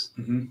roses,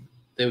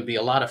 there would be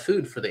a lot of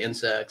food for the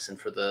insects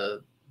and for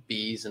the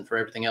bees and for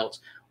everything else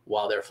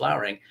while they're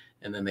flowering,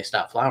 and then they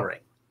stop flowering.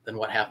 Then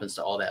what happens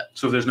to all that?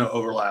 So if there's no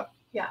overlap,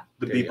 the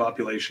There bee you go.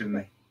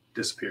 population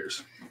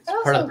disappears. It's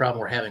part of the problem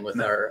we're having with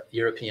our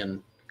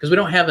European, because we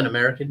don't have an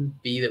American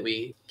bee that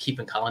we keep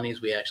in colonies.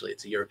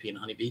 It's a European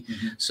honeybee.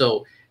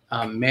 So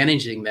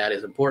managing that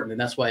is important. And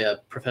that's why a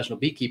professional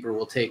beekeeper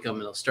will take them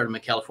and they'll start them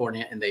in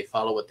California, and they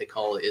follow what they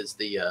call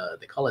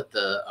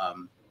the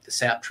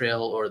sap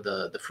trail or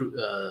the fruit.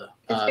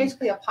 It's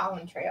basically a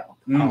pollen trail.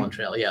 Pollen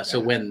trail. Yeah. So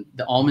when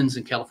the almonds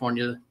in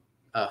California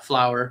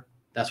flower,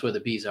 that's where the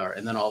bees are.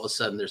 And then all of a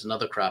sudden there's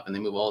another crop, and they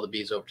move all the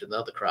bees over to the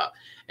other crop,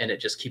 and it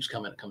just keeps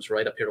coming. It comes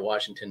right up here to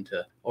Washington,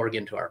 to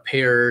Oregon, to our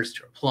pears,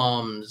 to our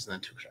plums, and then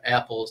to our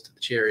apples, to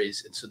the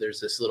cherries. And so there's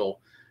this little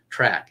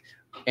track,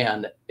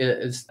 and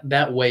it's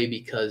that way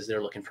because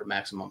they're looking for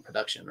maximum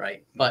production,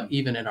 right? But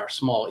even in our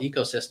small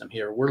ecosystem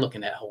here, we're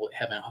looking at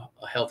having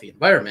a healthy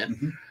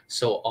environment.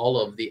 So all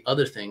of the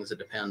other things that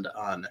depend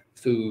on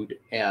food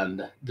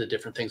and the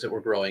different things that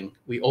we're growing,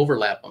 we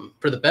overlap them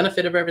for the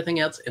benefit of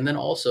everything else. And then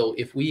also,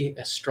 if we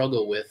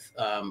struggle with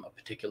a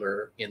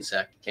particular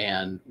insect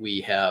and we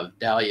have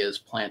dahlias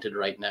planted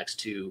right next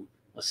to,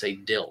 let's say,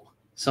 dill,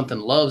 something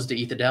loves to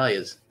eat the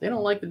dahlias, they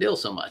don't like the dill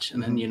so much.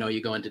 And then,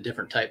 you go into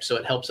different types. So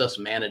it helps us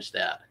manage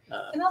that.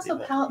 And also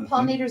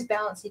pollinators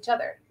balance each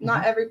other.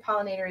 Not every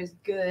pollinator is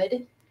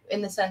good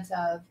in the sense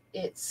of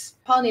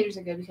pollinators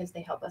are good because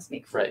they help us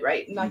make fruit,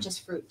 right? Not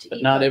just fruit to eat.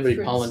 But not every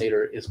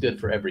pollinator is good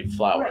for every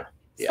flower. Right.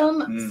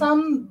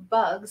 Some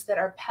bugs that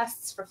are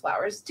pests for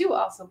flowers do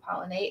also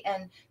pollinate,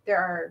 and there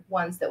are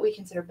ones that we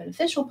consider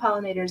beneficial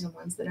pollinators and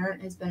ones that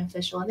aren't as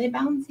beneficial, and they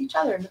balance each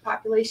other in the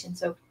population.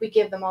 So we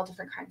give them all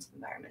different kinds of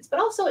environments. But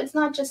also, it's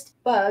not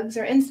just bugs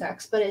or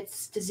insects, but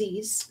it's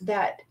disease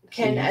that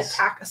can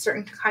attack a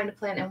certain kind of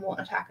plant and won't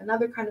attack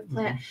another kind of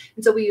plant.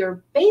 And so we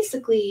are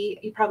basically,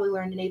 you probably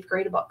learned in 8th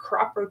grade about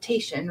crop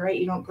rotation, right?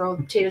 You don't grow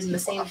potatoes in the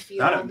same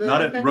field.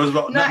 Not at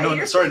Roosevelt. Not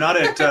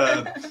at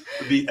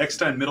the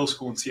Eckstein Middle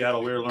School in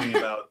Seattle. We were learning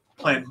about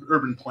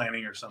urban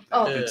planning or something.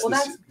 Oh, well,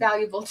 that's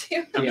valuable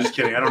too. I'm just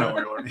kidding. I don't know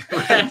what you're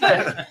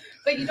learning.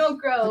 But you don't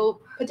grow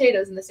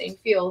potatoes in the same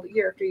field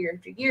year after year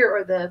after year,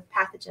 or the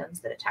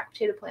pathogens that attack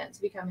potato plants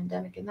become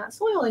endemic in that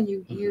soil, and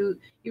you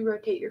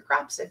rotate your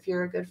crops if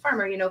you're a good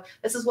farmer.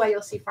 This is why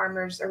you'll see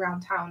farmers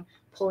around town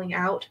pulling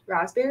out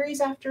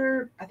raspberries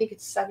after, I think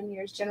it's 7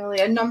 years,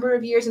 generally a number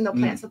of years, and they'll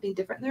plant something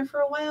different there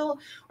for a while,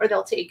 or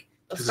they'll take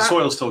because the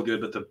soil's still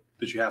good,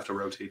 but you have to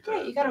rotate.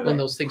 You got to. When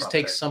those things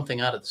take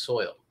something out of the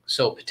soil.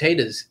 So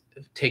potatoes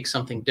take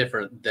something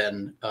different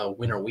than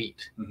winter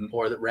wheat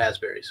or the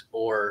raspberries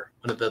or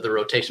one of the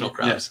rotational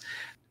crops.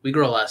 We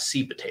grow a lot of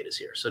seed potatoes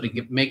here. So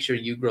to make sure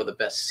you grow the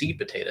best seed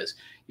potatoes,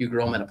 you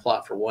grow them in a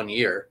plot for 1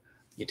 year.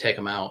 You take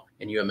them out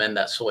and you amend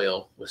that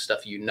soil with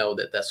stuff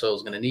that soil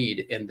is going to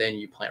need, and then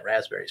you plant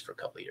raspberries for a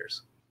couple of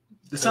years.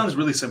 This sounds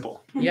really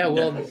simple. Yeah,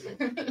 well,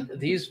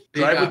 these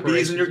big drive with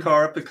bees in your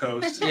car up the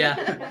coast.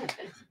 Yeah.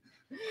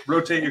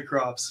 Rotate your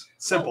crops.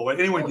 Simple.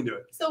 Anyone can do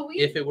it. So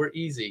if it were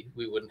easy,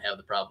 we wouldn't have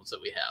the problems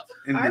that we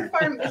have. Our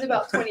farm is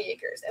about 20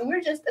 acres, and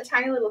we're just a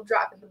tiny little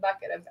drop in the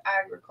bucket of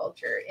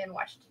agriculture in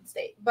Washington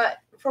State. But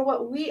for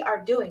what we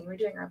are doing, we're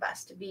doing our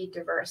best to be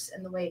diverse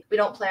in the way we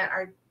don't plant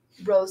our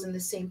rows in the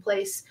same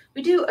place.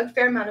 We do a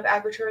fair amount of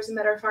agritourism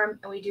at our farm,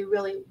 and we do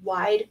really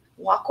wide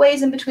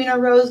walkways in between our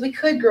rows. We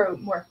could grow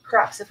more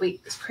crops if we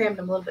crammed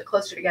them a little bit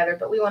closer together,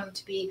 but we want them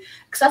to be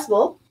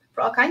accessible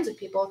for all kinds of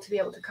people to be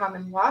able to come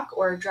and walk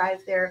or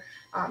drive their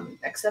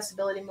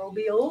accessibility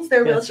mobiles,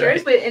 their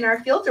wheelchairs, but in our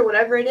fields or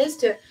whatever it is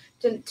to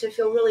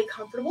feel really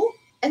comfortable.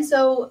 And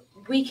so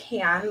we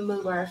can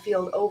move our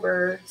field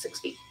over 6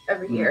 feet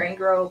every year and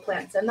grow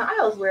plants in the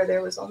aisles where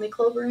there was only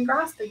clover and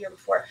grass the year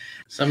before.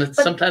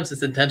 Sometimes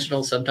it's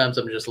intentional. Sometimes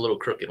I'm just a little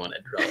crooked when I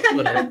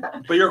draw.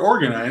 But you're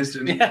organized,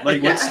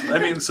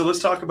 and so let's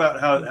talk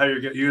about how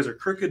you guys are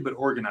crooked but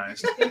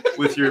organized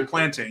with your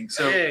planting.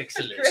 So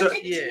excellent.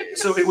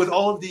 So with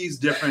all of these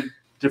different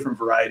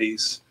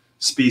varieties,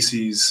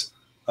 species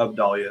of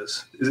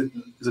dahlias, is it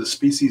a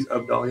species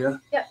of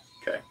dahlia? Yeah.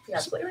 Okay. You're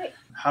absolutely right.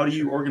 How do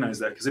you organize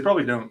that? Because they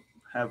probably don't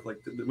have like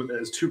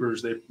as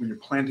tubers. When you're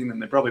planting them,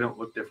 they probably don't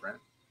look different.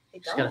 They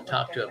just gotta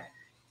talk to them.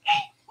 Hey,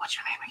 what's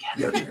your name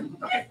again?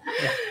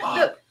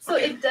 Okay. So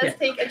it does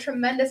take a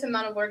tremendous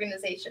amount of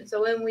organization.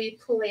 So when we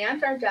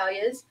plant our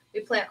dahlias, we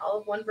plant all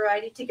of one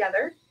variety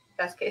together.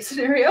 Best case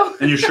scenario.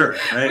 And you're sure,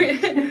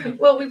 right?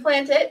 we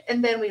plant it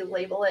and then we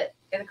label it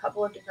in a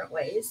couple of different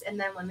ways. And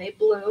then when they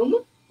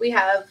bloom, we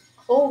have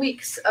whole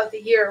weeks of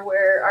the year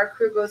where our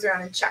crew goes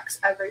around and checks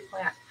every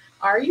plant.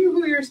 Are you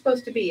who you're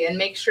supposed to be? And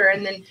make sure.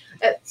 And then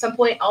at some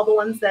point, all the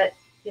ones that,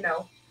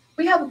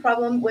 we have a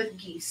problem with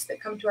geese that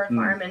come to our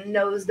farm and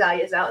nose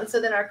dahlias out. And so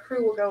then our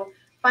crew will go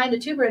find a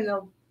tuber and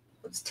they'll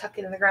just tuck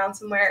it in the ground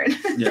somewhere. And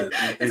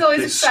it's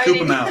always exciting.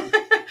 Scoop them out.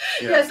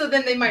 Yeah, so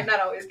then they might not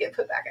always get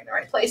put back in the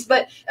right place.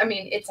 But, I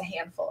mean, it's a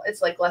handful.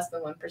 It's like less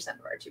than 1%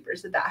 of our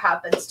tubers that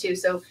happens too.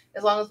 So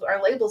as long as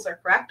our labels are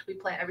correct, we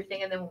plant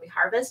everything. And then when we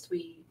harvest,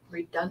 we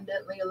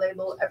redundantly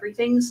label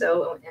everything.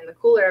 So in the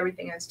cooler,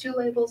 everything has 2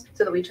 labels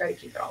so that we try to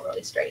keep it all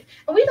really straight.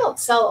 And we don't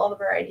sell all the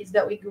varieties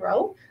that we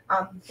grow.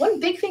 One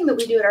big thing that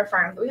we do at our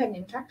farm that we haven't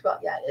even talked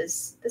about yet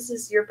is this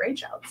is your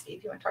brainchild,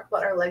 Steve. You want to talk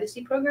about our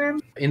legacy program?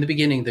 In the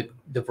beginning,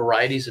 the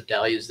varieties of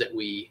dahlias that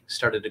we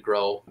started to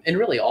grow, and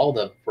really all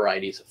the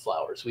varieties of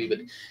flowers, we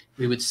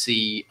would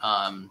see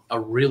a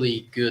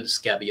really good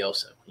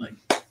scabiosa. Like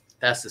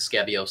that's the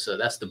scabiosa,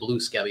 that's the blue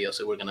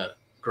scabiosa we're going to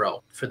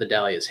grow for the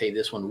dahlias. Hey,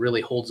 this one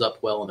really holds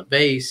up well in the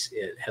vase.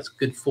 It has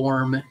good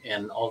form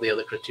and all the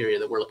other criteria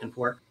that we're looking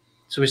for.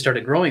 So we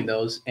started growing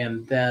those,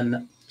 and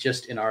then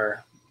just in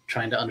our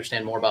trying to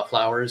understand more about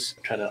flowers,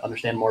 trying to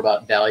understand more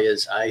about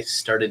dahlias, I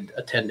started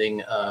attending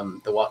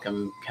the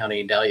Whatcom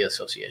County Dahlia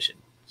Association.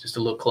 Just a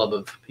little club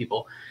of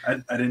people. I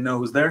didn't know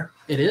it was there.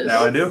 It is.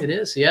 Now I do. It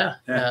is, yeah.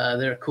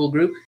 They're a cool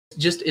group.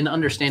 Just in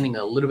understanding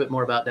a little bit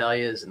more about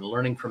dahlias and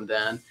learning from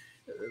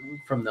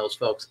those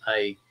folks,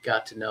 I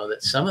got to know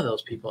that some of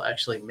those people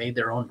actually made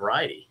their own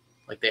variety.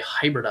 Like they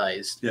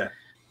hybridized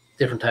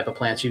different type of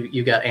plants.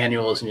 You got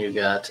annuals and you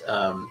got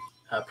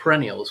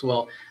perennials.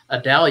 Well, a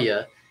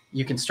dahlia,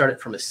 you can start it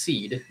from a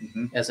seed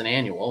as an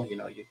annual.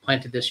 You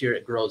plant it this year,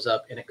 it grows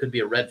up, and it could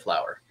be a red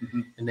flower.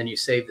 And then you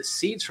save the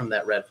seeds from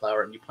that red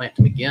flower and you plant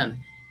them again.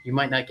 You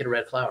might not get a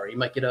red flower. You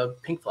might get a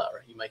pink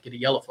flower. You might get a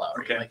yellow flower.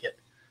 Okay. You might get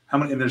how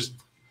many? And there's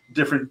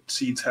different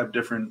seeds have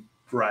different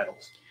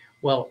varietals.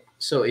 Well,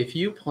 so if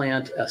you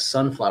plant a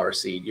sunflower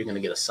seed, you're going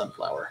to get a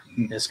sunflower.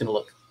 And it's going to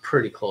look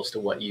pretty close to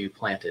what you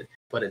planted.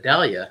 But a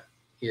dahlia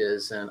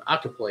is an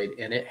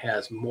octoploid, and it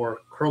has more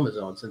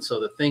chromosomes. And so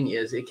the thing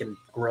is, it can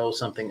grow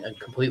something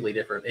completely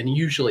different. And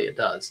usually it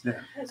does. It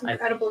has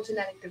incredible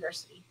genetic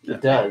diversity. It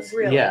does.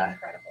 Really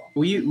incredible.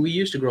 We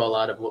used to grow a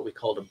lot of what we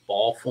called a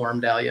ball form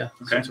dahlia.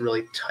 So it's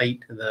really tight.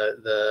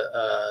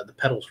 The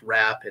petals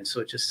wrap, and so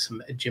it's just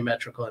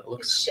geometrical. And it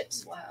looks it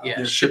ships well.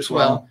 Yeah, it ships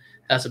well.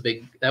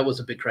 That was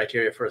a big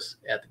criteria for us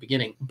at the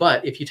beginning.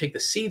 But if you take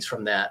the seeds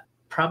from that,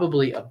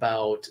 probably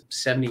about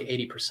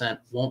 70-80%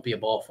 won't be a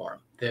ball form.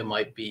 There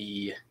might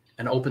be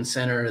an open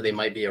center. They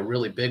might be a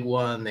really big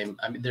one.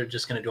 They're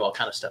just going to do all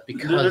kind of stuff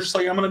because they're just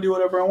like, I'm going to do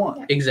whatever I want.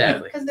 Yeah.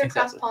 Exactly. Because they're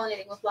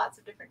cross-pollinating with lots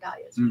of different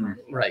dahlias.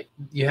 Right.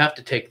 You have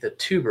to take the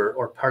tuber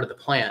or part of the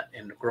plant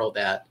and grow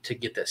that to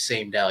get that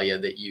same dahlia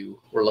that you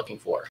were looking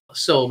for.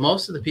 So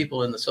most of the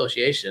people in the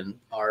association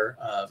are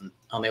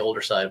on the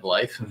older side of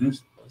life.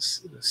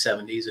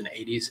 70s and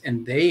 80s,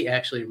 and they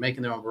actually are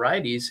making their own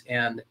varieties.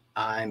 And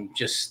I'm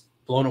just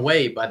blown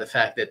away by the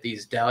fact that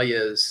these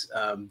dahlias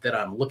that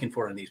I'm looking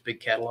for in these big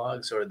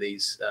catalogs or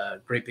these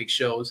great big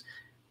shows,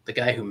 the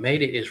guy who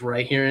made it is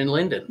right here in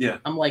Linden. Yeah.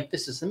 I'm like,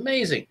 this is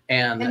amazing.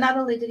 And not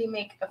only did he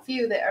make a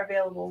few that are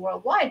available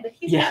worldwide, but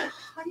he's got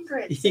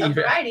hundreds of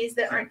varieties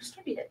that aren't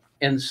distributed.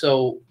 And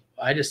so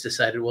I just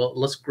decided, well,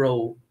 let's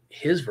grow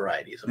his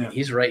varieties. I mean,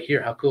 he's right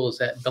here. How cool is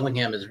that?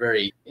 Bellingham is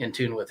very in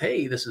tune with,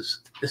 hey, this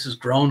is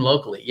grown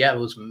locally. Yeah, it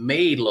was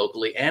made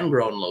locally and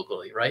grown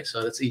locally, right?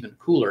 So that's even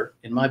cooler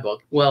in my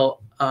book.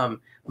 Well,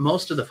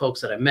 most of the folks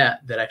that I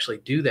met that actually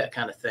do that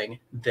kind of thing,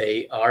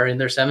 they are in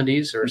their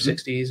 70s or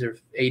 60s or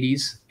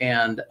 80s,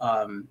 and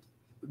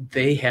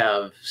they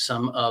have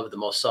some of the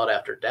most sought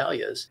after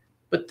dahlias,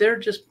 but they're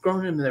just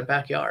growing in their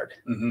backyard.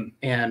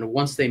 And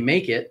once they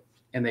make it,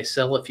 and they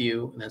sell a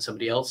few, and then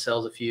somebody else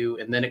sells a few,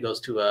 and then it goes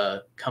to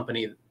a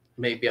company,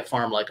 maybe a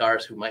farm like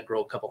ours, who might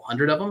grow a couple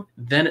hundred of them.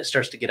 Then it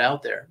starts to get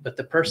out there. But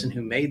the person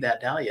who made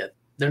that dahlia,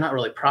 they're not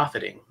really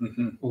profiting.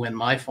 When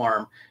my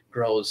farm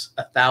grows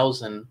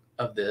 1,000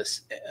 of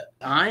this,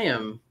 I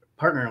am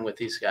partnering with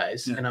these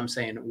guys, and I'm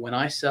saying, when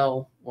I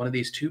sell one of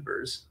these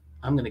tubers,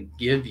 I'm going to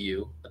give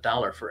you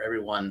 $1 for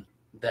everyone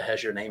that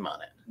has your name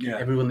on it.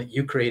 Everyone that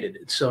you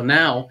created. So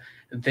now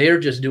They're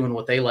just doing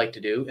what they like to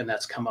do, and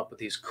that's come up with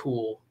these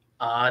cool,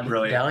 odd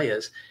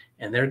dahlias,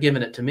 and they're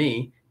giving it to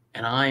me,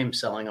 and I'm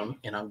selling them,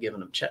 and I'm giving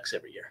them checks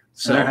every year.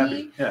 So they're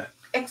happy. Yeah.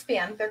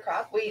 Expand their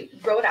crop. We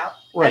grow it out,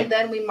 Right. and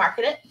then we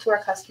market it to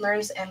our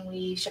customers, and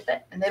we ship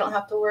it, and they don't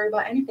have to worry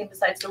about anything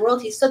besides the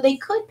royalties. So they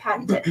could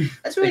patent it.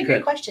 That's a really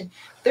great question.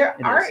 There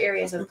are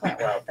areas of the plant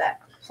world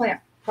that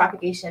plant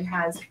propagation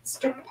has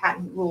strict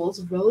patent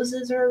rules.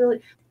 Roses are really,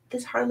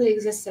 this hardly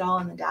exists at all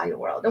in the dahlia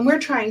world, and we're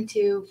trying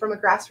to, from a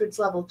grassroots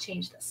level,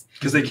 change this.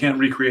 Because they can't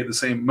recreate the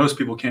same. Most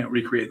people can't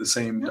recreate the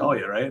same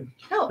dahlia, right?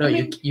 No, I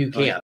mean, you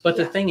can't. But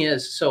the thing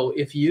is, so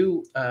if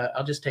you,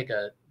 I'll just take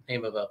a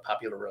name of a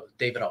popular rose,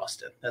 David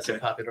Austin. That's a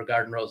popular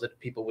garden rose that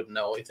people would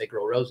know if they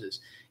grow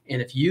roses.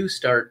 And if you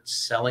start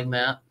selling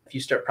that, if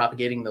you start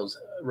propagating those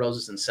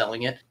roses and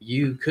selling it,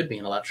 you could be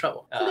in a lot of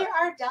trouble. So there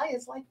are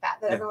dahlias like that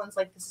everyone's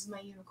like, this is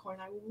my unicorn.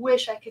 I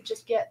wish I could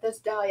just get this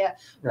dahlia.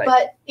 Right.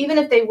 But even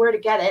if they were to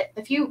get it,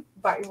 if you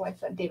bought your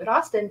wife a David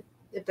Austin,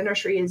 if the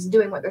nursery is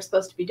doing what they're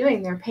supposed to be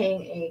doing, they're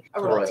paying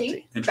a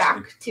royalty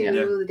back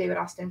to the David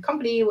Austin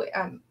company.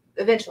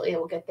 Eventually it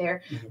will get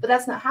there, but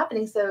that's not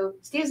happening. So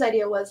Steve's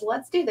idea was,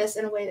 let's do this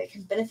in a way that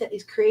can benefit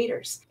these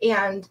creators.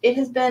 And it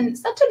has been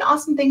such an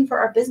awesome thing for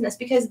our business,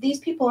 because these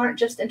people aren't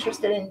just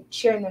interested in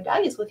sharing their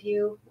dahlias with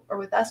you or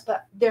with us,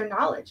 but their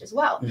knowledge as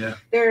well. Yeah.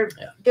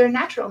 They're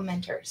natural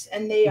mentors,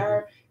 and they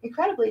are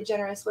incredibly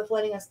generous with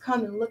letting us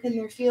come and look in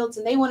their fields,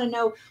 and they want to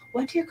know,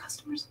 what do your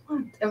customers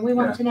want? And we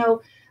want to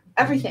know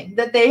everything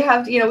that they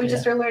have. We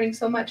just are learning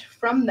so much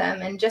from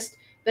them, and just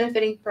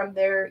benefiting from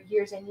their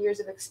years and years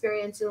of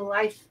experience in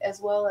life, as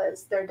well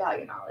as their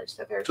dahlia knowledge.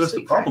 So it's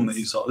the problem that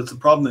you solved. It's the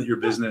problem that your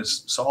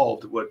business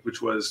solved,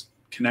 which was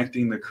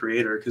connecting the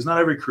creator. Because not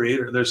every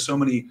creator, there's so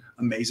many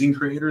amazing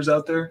creators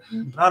out there.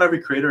 Not every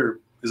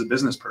creator is a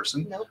business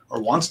person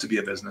or wants to be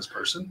a business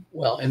person.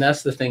 Well, and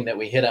that's the thing that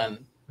we hit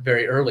on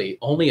very early.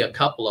 Only a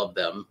couple of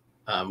them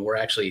were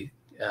actually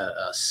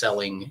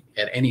selling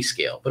at any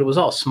scale, but it was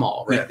all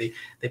small, right? Yeah.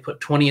 They put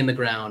 20 in the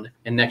ground,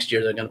 and next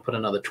year they're going to put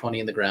another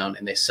 20 in the ground,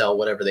 and they sell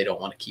whatever they don't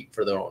want to keep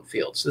for their own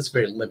field. So it's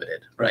very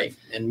limited, right?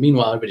 And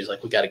meanwhile, everybody's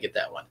like, we got to get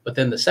that one. But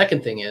then the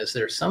second thing is,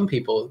 there's some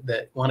people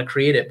that want to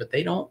create it, but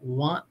they don't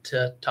want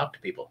to talk to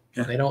people.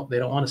 Yeah. They don't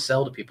want to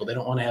sell to people. They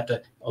don't want to have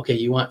to, okay,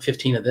 you want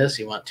 15 of this,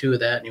 you want 2 of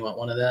that, and you want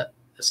 1 of that.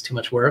 That's too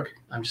much work.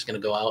 I'm just going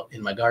to go out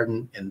in my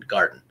garden and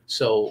garden.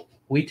 So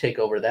we take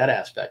over that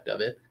aspect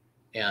of it,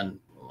 and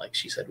like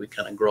she said, we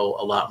kind of grow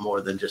a lot more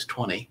than just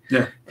 20.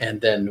 Yeah.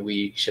 And then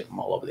we ship them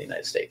all over the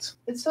United States.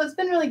 So it's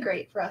been really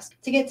great for us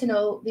to get to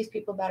know these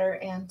people better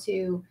and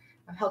to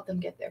help them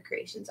get their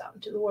creations out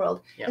into the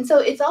world. Yeah. And so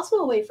it's also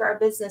a way for our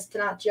business to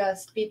not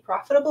just be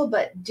profitable,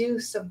 but do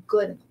some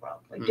good in the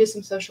world, like do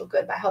some social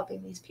good by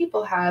helping these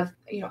people have,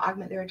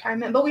 augment their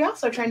retirement. But we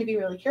also are trying to be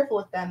really careful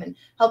with them and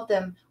help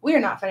them. We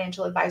are not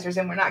financial advisors,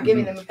 and we're not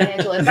giving them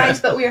financial advice,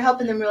 but we are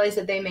helping them realize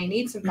that they may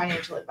need some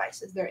financial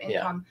advice as their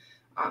income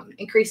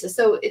increases.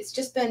 So it's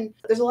just been,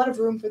 there's a lot of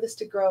room for this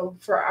to grow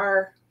for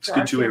our It's a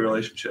good two-way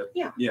relationship.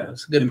 Yeah.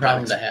 It's a good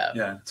problem to have.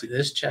 Yeah.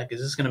 This check,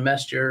 is this going to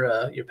mess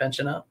your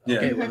pension up?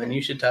 Okay, Yeah. well, then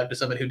you should talk to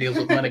somebody who deals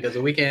with money, because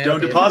we can't.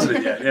 Don't deposit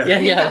it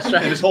yet. Yeah, that's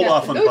right. And just hold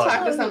off on Go talk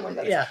deposit. to someone.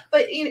 Yeah.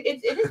 But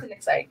it is an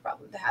exciting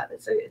problem to have.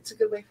 It's a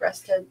good way for us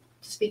to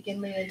speak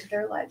and lean into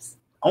their lives.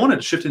 I want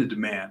to shift into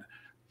demand.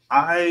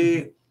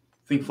 I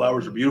think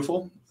flowers are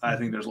beautiful. I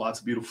think there's lots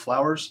of beautiful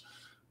flowers.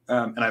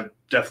 And I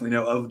definitely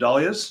know of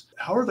dahlias.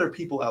 How are there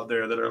people out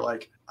there that are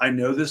like, I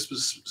know this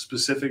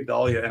specific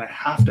dahlia and I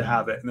have to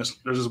have it. And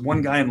there's this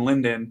one guy in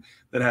Linden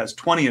that has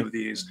 20 of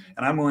these,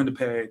 and I'm willing to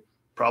pay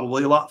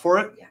probably a lot for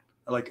it,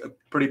 like a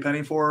pretty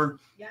penny for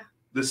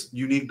this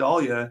unique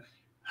dahlia.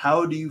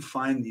 How do you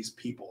find these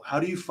people? How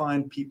do you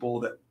find people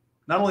that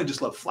not only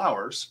just love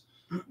flowers,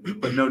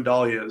 but know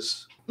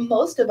dahlias?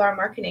 Most of our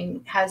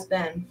marketing has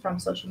been from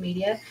social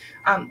media.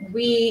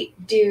 We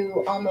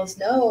do almost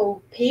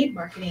no paid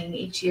marketing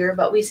each year,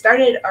 but we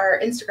started our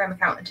Instagram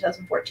account in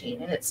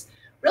 2014, and it's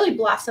really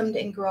blossomed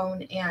and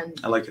grown. And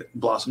I like it.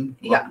 Blossomed.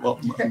 Yeah. Well,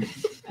 and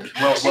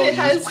it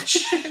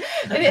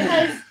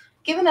has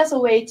given us a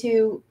way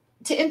to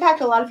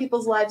impact a lot of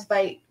people's lives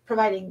by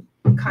providing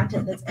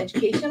content that's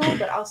educational,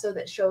 but also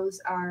that shows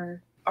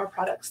our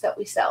products that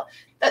we sell.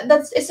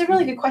 It's a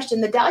really good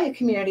question. The dahlia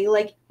community,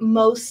 like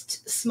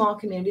most small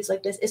communities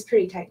like this, is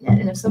pretty tight knit.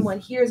 And if someone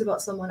hears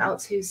about someone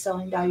else who's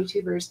selling dahlia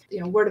tubers,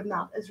 word of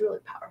mouth is really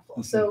powerful.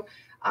 Mm-hmm. So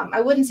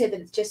I wouldn't say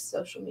that it's just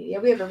social media.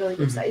 We have a really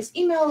good sized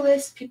email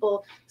list.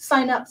 People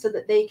sign up so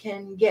that they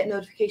can get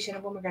notification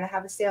of when we're going to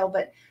have a sale.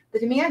 But the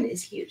demand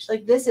is huge.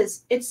 Like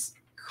it's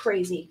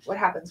crazy what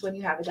happens when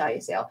you have a dahlia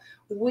sale.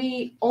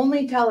 We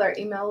only tell our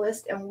email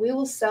list, and we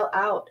will sell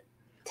out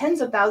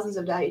tens of thousands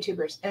of dahlia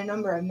tubers in a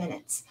number of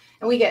minutes.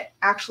 And we get,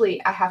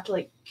 I have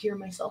to gear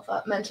myself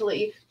up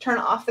mentally, turn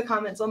off the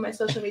comments on my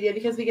social media,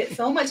 because we get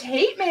so much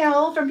hate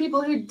mail from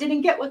people who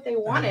didn't get what they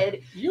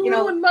wanted. You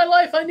ruined my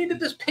life. I needed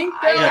this pink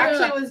dahlia. I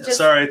actually was just...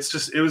 Sorry,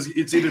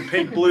 it's either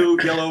pink, blue,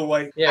 yellow,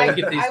 white. Yeah,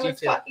 I was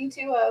talking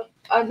to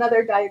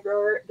another dahlia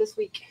grower this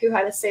week who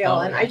had a sale,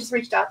 and I just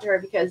reached out to her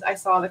because I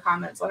saw the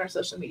comments on her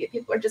social media.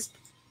 People are just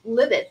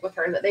livid with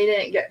her that they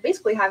didn't get,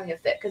 basically having a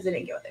fit because they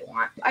didn't get what they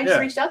want. I just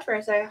reached out to her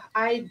and said,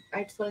 I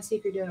just want to see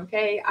if you're doing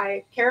okay.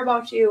 I care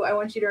about you. I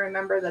want you to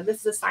remember that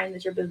this is a sign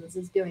that your business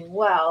is doing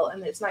well,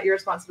 and it's not your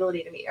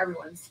responsibility to meet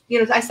everyone's,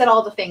 I said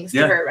all the things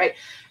to her, right?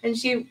 And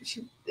she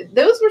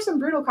those were some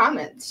brutal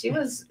comments. She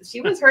was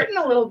hurting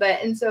a little bit.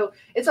 And so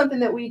it's something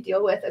that we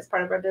deal with as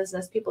part of our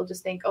business. People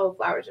just think, oh,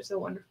 flowers are so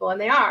wonderful, and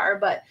they are,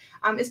 but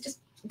it's just,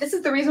 this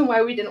is the reason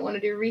why we didn't want to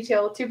do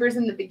retail tubers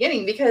in the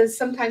beginning, because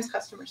sometimes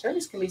customer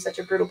service can be such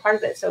a brutal part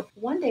of it. So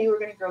one day we're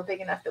going to grow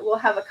big enough that we'll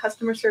have a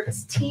customer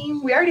service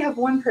team. We already have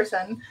one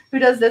person who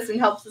does this and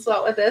helps us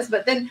out with this,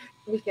 but then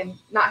we can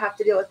not have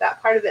to deal with that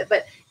part of it.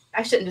 But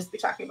I shouldn't just be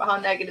talking about how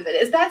negative it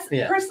is. That's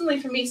personally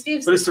for me,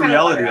 Steve. But it's the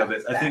reality of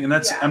it. I think, and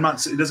that's, I'm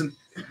not, it doesn't,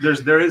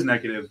 there is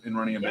negative in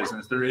running a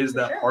business. There is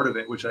that part of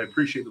it, which I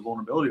appreciate the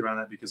vulnerability around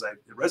that, because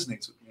it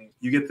resonates with me.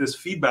 You get this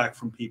feedback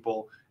from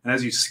people, and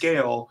as you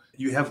scale,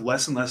 you have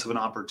less and less of an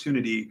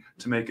opportunity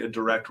to make a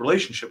direct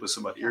relationship with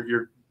somebody.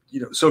 You're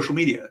social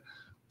media,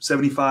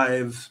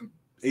 75,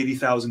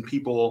 80,000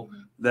 people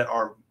that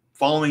are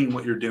following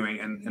what you're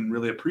doing and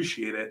really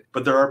appreciate it.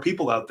 But there are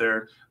people out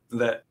there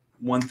that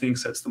one thing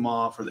sets them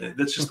off, or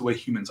that's just the way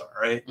humans are,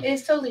 right? It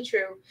is totally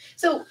true.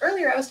 So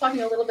earlier I was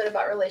talking a little bit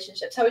about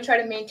relationships, how we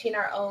try to maintain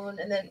our own.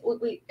 And then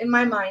we in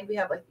my mind, we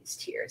have like these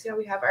tiers.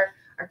 We have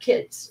our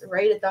kids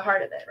right at the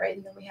heart of it, right?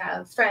 And then we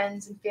have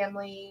friends and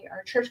family,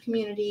 our church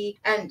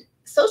community. And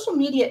social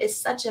media is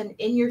such an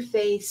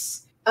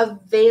in-your-face,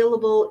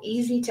 available,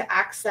 easy to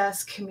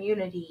access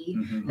community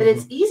that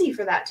it's easy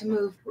for that to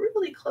move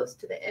really close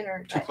to the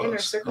inner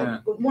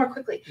circle more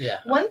quickly.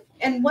 One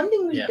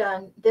thing we've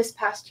done this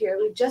past year,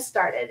 we've just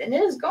started, and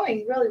it is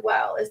going really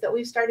well, is that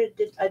we've started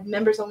a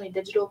members only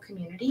digital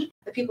community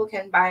that people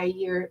can buy a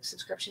year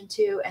subscription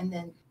to, and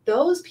then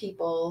those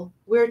people,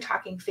 we're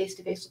talking face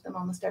to face with them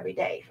almost every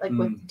day, like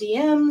with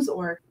DMs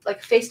or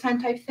like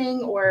FaceTime type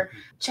thing, or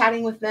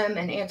chatting with them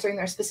and answering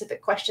their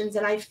specific questions.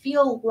 And I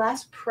feel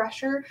less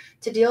pressure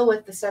to deal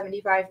with the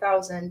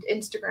 75,000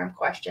 Instagram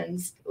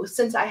questions,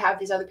 since I have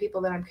these other people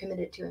that I'm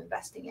committed to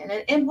investing in.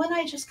 And when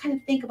I just kind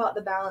of think about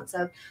the balance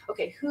of,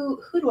 okay, who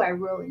do I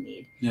really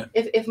need?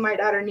 If my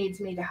daughter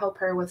needs me to help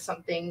her with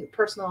something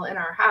personal in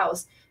our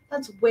house,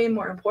 that's way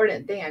more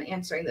important than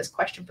answering this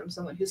question from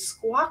someone who's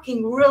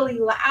squawking really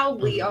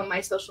loudly on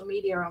my social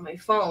media or on my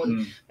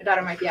phone. My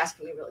daughter might be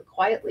asking me really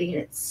quietly,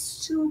 and it's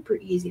super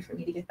easy for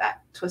me to get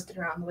that twisted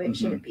around the way it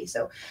shouldn't be.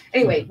 So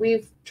anyway,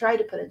 we've tried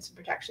to put in some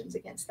protections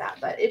against that,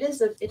 but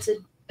it's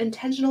an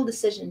intentional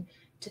decision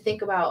to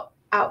think about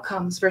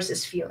outcomes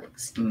versus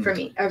feelings for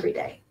me every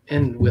day.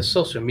 And with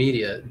social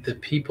media, the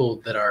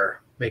people that are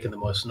making the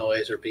most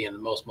noise or being the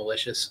most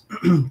malicious,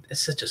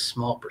 it's such a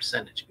small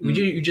percentage.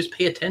 You just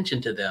pay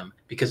attention to them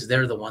because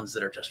they're the ones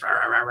that are just rah,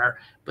 rah, rah,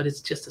 but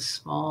it's just a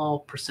small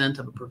percent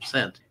of a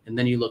percent. And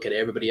then you look at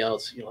everybody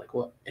else, you're like,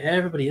 well,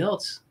 everybody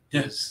else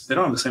they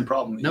don't have the same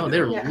problem. No,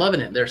 they're loving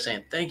it. They're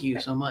saying, thank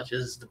you so much.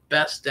 This is the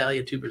best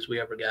Dahlia tubers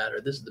we ever got,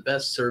 or this is the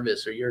best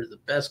service, or you're the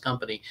best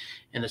company.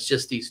 And it's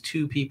just these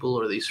two people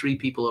or these three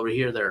people over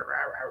here that are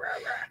rah, rah,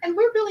 rah, rah. And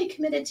we're really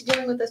committed to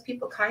dealing with those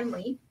people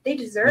kindly. They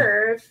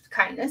deserve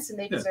kindness, and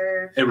they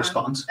deserve a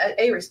response.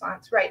 A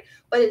response, right?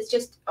 But it's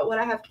just what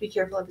I have to be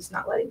careful of is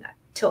not letting that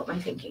tilt my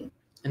thinking.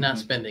 And not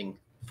spending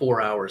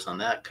 4 hours on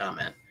that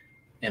comment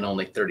and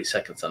only 30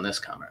 seconds on this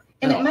comment.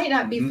 And it might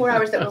not be 4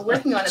 hours that we're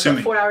working on it,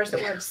 but 4 hours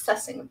that we're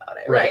obsessing about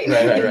it, right?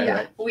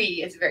 Right.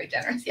 We is very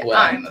generous. Well,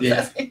 I'm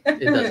obsessing. It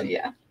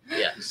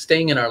doesn't.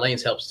 Staying in our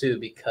lanes helps too,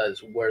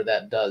 because where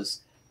that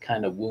does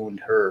kind of wound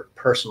her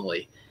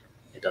personally,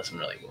 it doesn't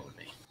really wound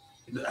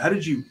me. How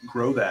did you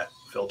grow that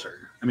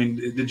filter? I mean,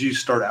 did you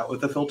start out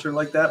with a filter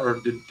like that,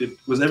 or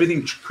was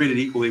everything created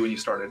equally when you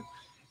started,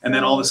 and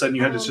then all of a sudden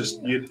you had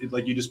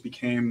to you just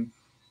became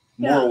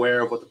more aware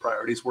of what the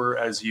priorities were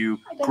as you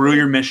grew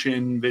your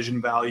mission, vision,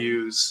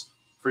 values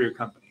for your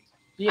company?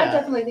 I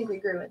definitely think we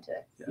grew into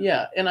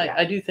it. And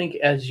I do think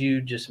as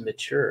you just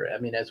mature, I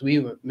mean, as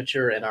we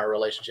mature in our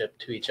relationship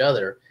to each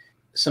other,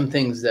 some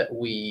things that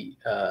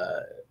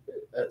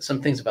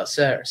some things about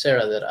Sarah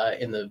that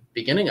in the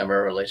beginning of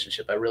our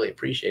relationship, I really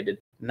appreciated.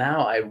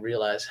 Now I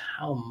realize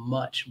how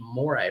much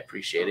more I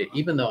appreciate it,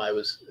 even though I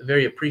was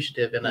very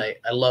appreciative and I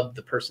loved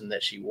the person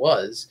that she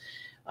was.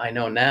 I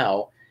know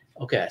now,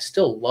 okay, I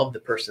still love the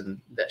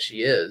person that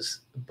she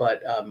is,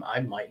 but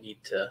I might need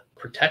to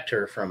protect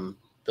her from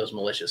those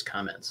malicious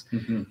comments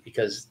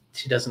because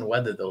she doesn't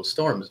weather those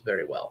storms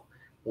very well,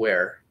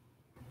 where,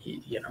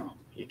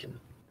 you can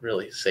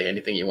really say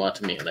anything you want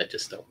to me and I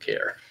just don't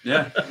care.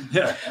 But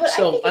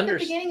so I think at the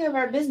beginning of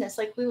our business,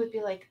 like we would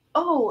be like,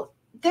 oh,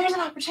 there's an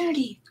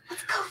opportunity,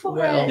 let's go for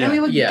it. And we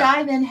would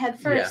dive in head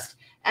first.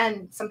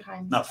 And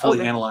sometimes not fully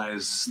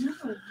analyze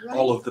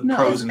all of the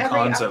pros and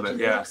cons of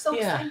it. So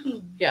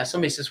exciting.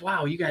 Somebody says,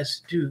 wow, you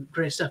guys do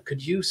great stuff.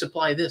 Could you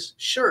supply this?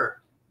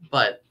 Sure.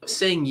 But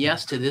saying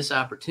yes to this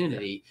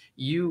opportunity,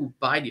 you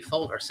by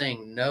default are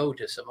saying no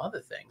to some other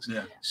things.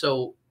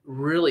 So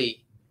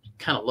really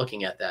kind of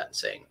looking at that and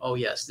saying, oh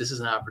yes, this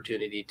is an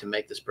opportunity to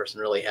make this person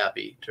really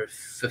happy, to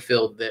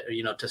fulfill their,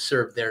 to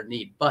serve their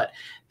need. But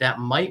that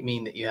might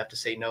mean that you have to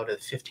say no to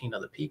 15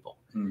 other people.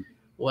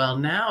 Well,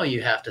 now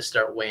you have to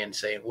start weighing,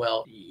 saying,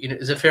 well,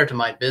 is it fair to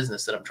my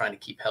business that I'm trying to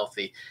keep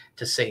healthy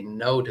to say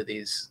no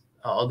to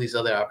all these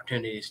other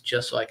opportunities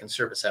just so I can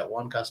service that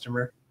one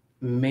customer?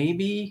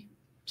 Maybe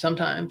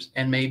sometimes,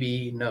 and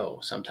maybe no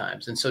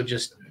sometimes. And so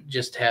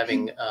just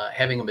having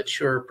a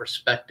mature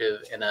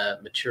perspective and a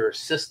mature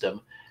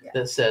system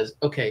that says,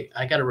 okay,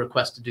 I got a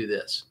request to do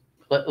this.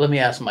 Let me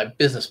ask my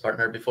business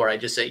partner before I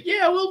just say,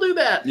 yeah, we'll do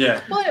that. Yeah.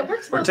 Well, it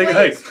works both take a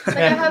ways. hike. Like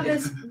I have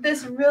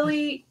this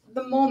really,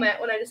 the moment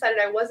when I decided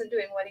I wasn't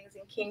doing weddings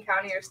in King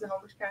County or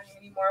Snohomish County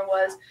anymore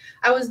was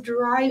I was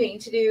driving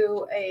to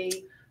do a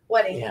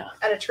wedding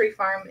at a tree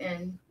farm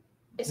in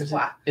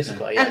Issaquah.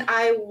 And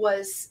I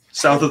was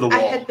south of the wall.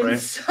 I had been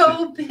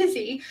so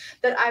busy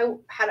that I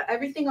had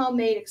everything all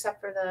made except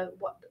for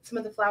some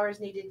of the flowers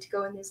needed to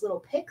go in these little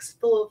picks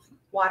full of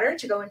water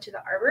to go into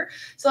the arbor.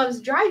 So I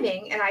was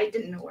driving and I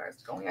didn't know where I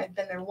was going. I'd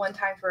been there one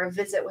time for a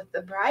visit with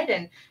the bride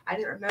and I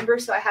didn't remember.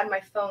 So I had my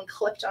phone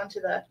clipped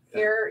onto the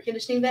air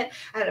conditioning vent.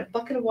 I had a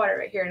bucket of water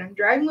right here and I'm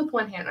driving with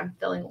one hand. I'm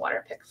filling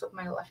water picks with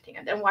my left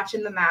hand and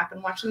watching the map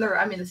and watching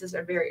this is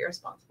a very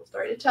irresponsible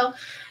story to tell.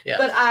 Yeah.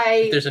 But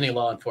if there's any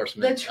law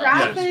enforcement, the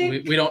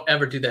traffic, we don't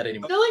ever do that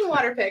anymore. Filling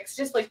water picks,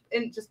 just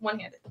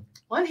one-handed.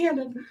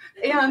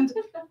 And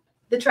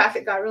the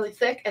traffic got really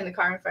thick and the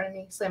car in front of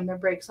me slammed their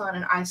brakes on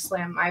and I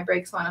slammed my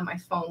brakes on and my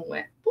phone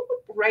went boop,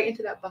 boop, right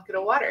into that bucket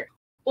of water.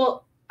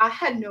 Well, I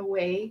had no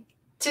way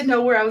to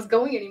know where I was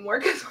going anymore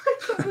because my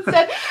phone was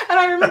dead. And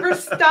I remember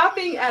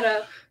stopping at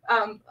a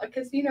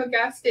casino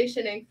gas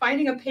station and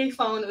finding a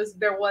payphone.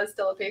 There was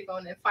still a payphone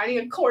and finding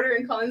a quarter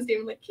and calling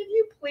Steve like, can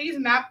you please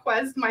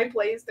MapQuest my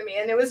place to me?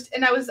 And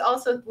I was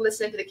also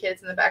listening to the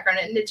kids in the background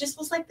and it just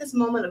was like this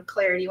moment of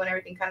clarity when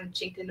everything kind of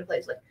chinked into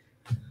place. Like,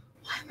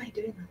 why am I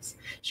doing this?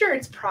 Sure,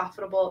 it's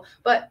profitable,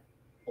 but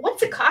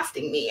what's it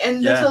costing me?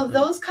 And so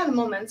those kind of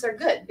moments are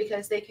good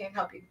because they can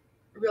help you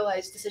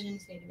realize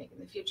decisions you need to make in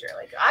the future.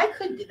 Like, I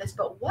could do this,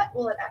 but what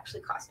will it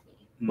actually cost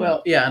me?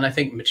 Well, yeah, and I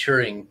think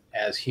maturing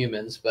as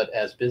humans, but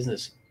as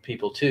business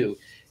people too,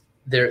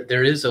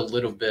 there is a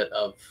little bit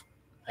of,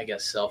 I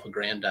guess,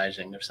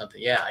 self-aggrandizing or something.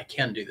 Yeah, I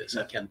can do this.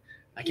 I can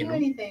do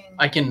anything.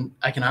 I can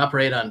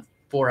operate on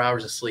 4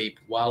 hours of sleep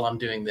while I'm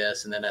doing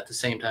this, and then at the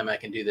same time I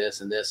can do this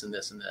and this and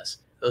this and this.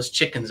 Those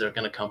chickens are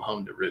going to come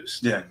home to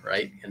roost. Yeah.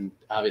 Right. And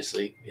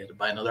obviously we had to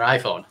buy another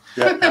iPhone.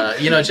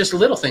 Yeah. Just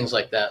little things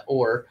like that.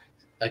 Or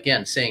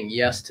again, saying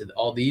yes to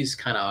all these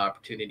kind of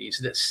opportunities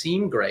that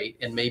seem great.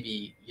 And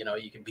maybe,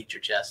 you can beat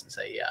your chest and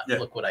say, yeah,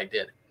 look what I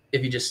did.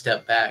 If you just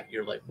step back,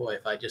 you're like, boy,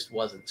 if I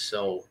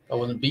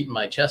wasn't beating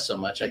my chest so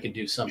much, I could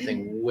do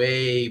something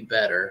way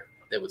better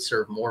that would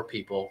serve more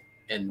people.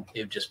 And it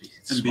would just be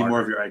smarter. And be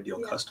more of your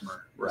ideal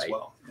customer as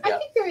well. I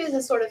think there is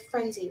a sort of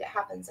frenzy that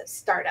happens at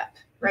startup,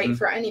 right?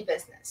 For any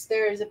business,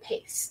 there is a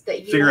pace that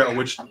you figure out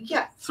which.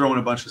 Throwing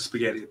a bunch of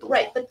spaghetti at the wall.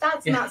 Right, but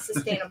that's not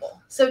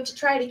sustainable. So to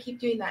try to keep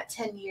doing that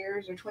 10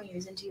 years or 20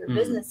 years into your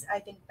business, I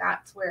think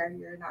that's where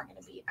you're not going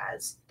to be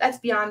that's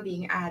beyond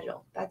being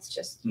agile. That's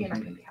just you're not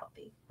going to be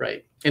healthy.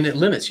 Right, and it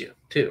limits you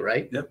too,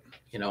 right? Yep.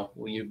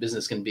 Your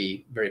business can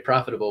be very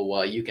profitable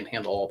while you can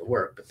handle all the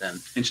work, but then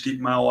inch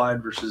deep, mile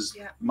wide versus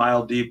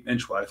mile deep,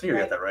 inch wide. I think I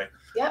got that right.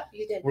 Yep,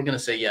 you did. We're going to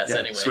say yes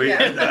anyway. Sweet.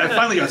 Yeah. I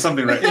finally got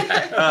something right.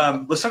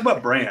 Let's talk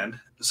about brand.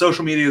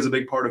 Social media is a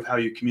big part of how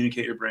you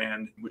communicate your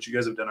brand, which you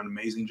guys have done an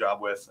amazing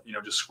job with,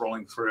 just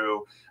scrolling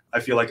through. I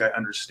feel like I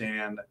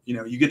understand,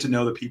 you get to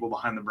know the people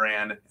behind the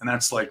brand, and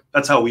that's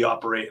how we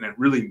operate. And it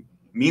really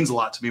means a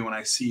lot to me when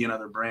I see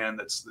another brand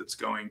that's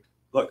going,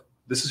 look,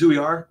 this is who we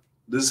are.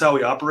 This is how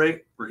we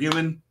operate. We're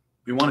human.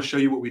 We want to show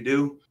you what we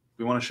do.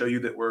 We want to show you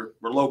that we're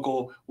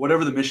local,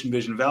 whatever the mission,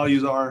 vision,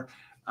 values are.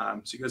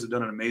 So you guys have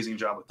done an amazing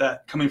job with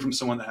that. Coming from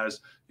someone that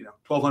has,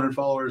 1,200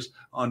 followers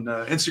on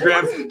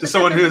Instagram to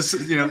someone who's,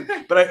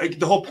 but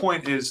the whole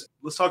point is,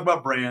 let's talk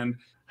about brand.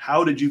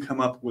 How did you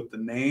come up with the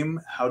name?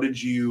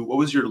 What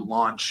was your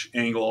launch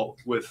angle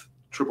with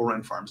Triple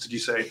Wren Farms? Did you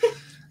say?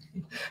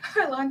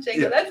 Our launch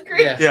angle, that's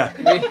great. Yeah.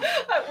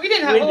 We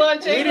didn't have a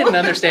launch angle. We didn't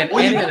understand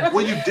any of it.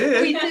 Well, you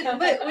did. We did,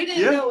 but we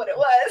didn't know what it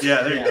was.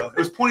 Yeah, there you go. It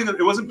was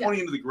it wasn't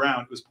pointing into the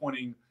ground. It was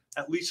pointing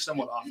at least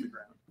somewhat off the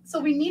ground. So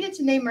we needed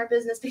to name our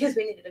business because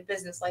we needed a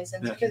business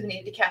license because we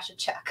needed to cash a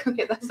check.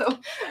 Okay, so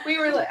we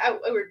were like,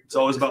 it's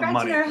always about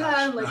money. Our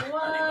head, like,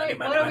 what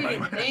are we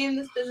going to name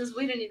this business?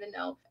 We didn't even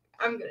know.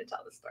 I'm going to tell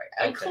the story.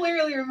 Okay. I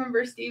clearly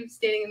remember Steve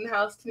standing in the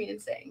house to me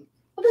and saying,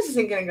 well, this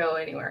isn't going to go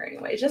anywhere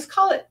anyway. Just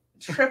call it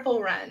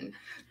Triple Wren,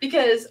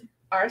 because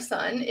our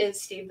son is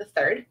Steve the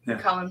Third. We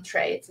call him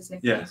Trey. It's his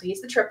nickname. So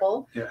he's the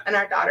triple. And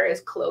our daughter is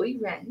Chloe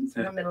Wren.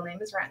 So her middle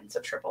name is Wren. So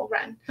Triple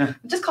Wren.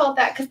 Just call it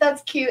that because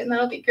that's cute and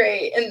that'll be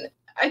great. And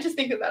I just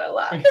think of that a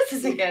lot. This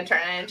isn't going to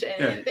turn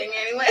into anything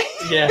anyway.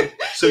 Yeah.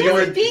 So you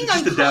were being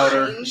just a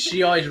doubter.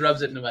 She always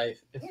rubs it into my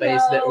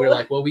face that we're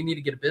like, well, we need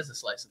to get a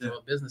business license. Well,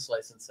 a business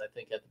license, I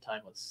think at the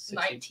time was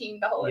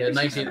 $19. Yeah,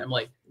 $19. I'm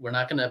like, we're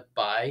not going to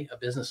buy a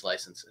business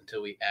license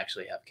until we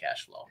actually have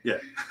cash flow. Yeah.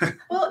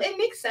 Well, it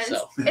makes sense.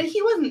 So. And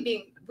he wasn't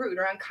being rude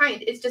or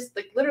unkind. It's just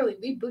like literally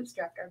we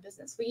bootstrapped our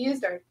business. We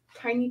used our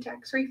tiny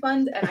tax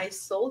refund and I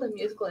sold a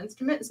musical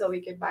instrument so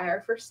we could buy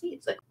our first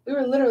seats. Like we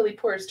were literally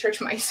poor as church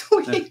mice.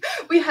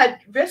 We had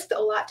risked a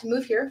lot to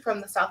move here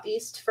from the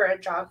Southeast for a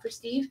job for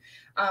Steve,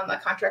 a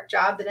contract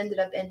job that ended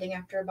up ending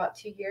after about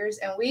 2 years.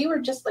 And we were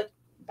just like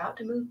about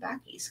to move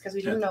back east because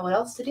we didn't know what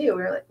else to do.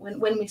 We were like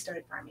when we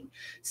started farming.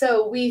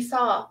 So we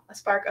saw a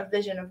spark of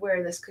vision of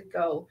where this could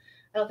go.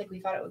 I don't think we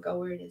thought it would go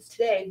where it is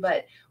today,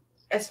 but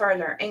as far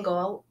as our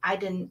angle, I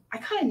kind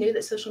of knew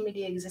that social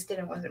media existed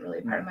and wasn't really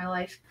a part of my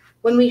life.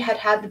 When we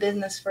had the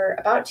business for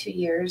about 2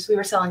 years, we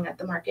were selling at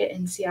the market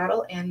in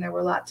Seattle, and there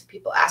were lots of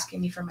people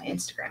asking me for my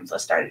Instagram. So I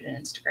started an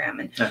Instagram,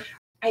 and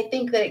I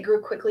think that it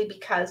grew quickly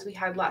because we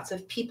had lots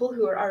of people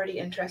who were already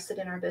interested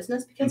in our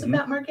business because of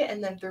that market.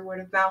 And then through word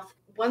of mouth,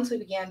 once we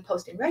began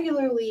posting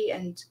regularly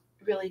and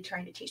really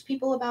trying to teach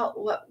people about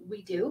what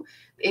we do,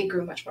 it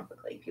grew much more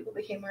quickly. People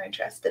became more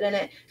interested in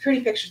it.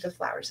 Pretty pictures of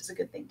flowers is a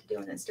good thing to do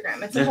on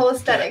Instagram. It's a whole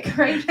aesthetic,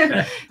 right?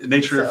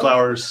 Nature of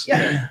flowers.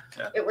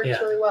 It works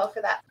really well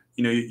for that.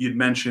 You know, you'd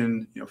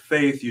mentioned,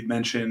 faith, you'd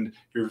mentioned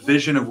your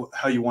vision of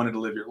how you wanted to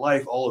live your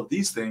life, all of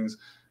these things.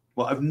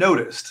 Well, I've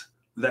noticed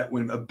that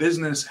when a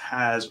business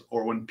has,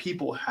 or when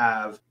people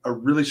have a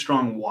really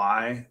strong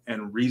why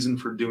and reason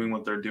for doing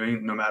what they're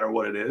doing, no matter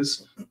what it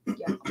is,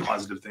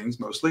 positive things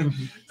mostly,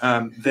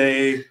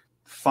 they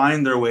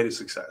find their way to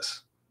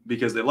success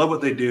because they love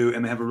what they do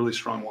and they have a really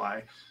strong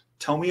why.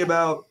 Tell me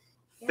about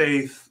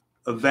faith,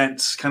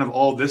 events, kind of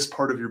all this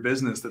part of your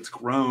business that's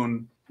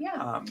grown,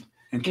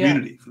 and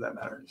community for that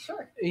matter.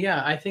 Sure.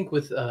 Yeah, I think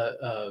with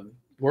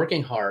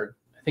working hard,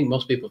 I think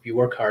most people, if you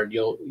work hard,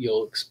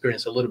 you'll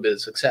experience a little bit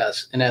of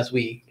success. And as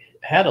we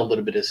had a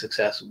little bit of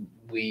success,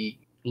 we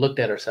looked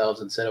at ourselves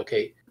and said,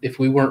 okay, if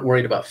we weren't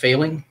worried about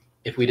failing,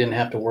 if we didn't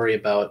have to worry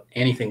about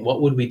anything,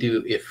 what would we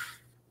do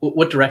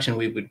what direction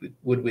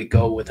would we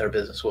go with our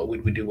business? What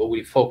would we do? What would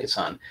we focus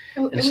on?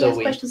 And we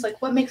ask questions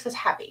like, what makes us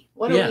happy?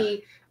 What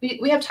do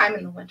we have time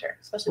in the winter,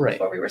 especially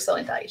before we were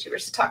selling value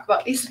tubers, to talk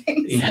about these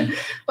things. Yeah.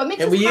 What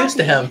makes us we happy? used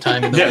to have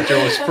time in the winter.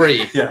 It was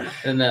free.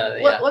 And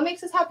what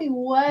makes us happy?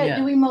 What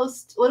do we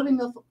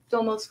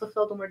feel most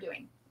fulfilled when we're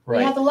doing?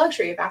 We have the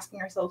luxury of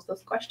asking ourselves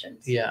those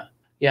questions.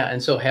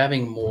 And so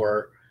having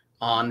more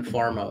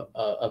on-farm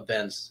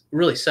events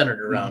really centered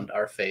around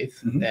our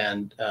faith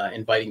and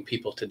inviting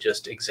people to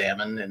just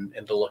examine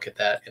and to look at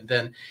that, and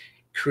then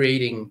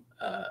creating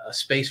a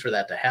space for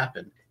that to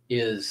happen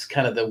is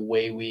kind of the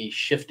way we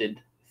shifted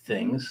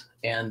things.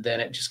 And then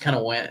it just kind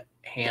of went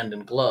hand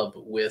in glove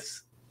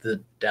with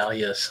the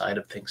Dahlia side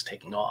of things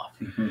taking off.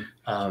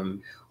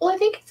 Well, I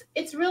think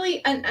it's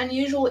really an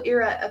unusual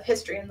era of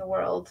history in the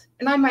world.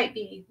 And I might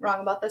be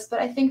wrong about this,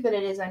 but I think that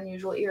it is an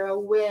unusual era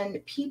when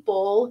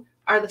people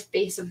are the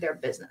face of their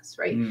business,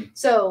 right?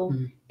 So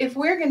if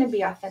we're going to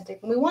be authentic,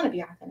 and we want to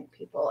be authentic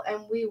people,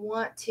 and we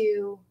want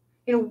to,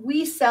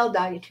 we sell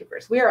Dahlia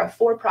tubers. We are a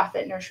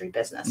for-profit nursery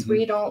business.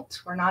 We're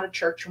not a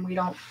church, and we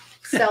don't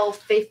sell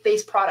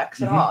faith-based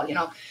products at all.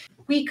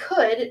 We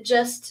could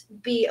just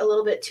be a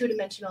little bit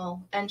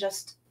two-dimensional and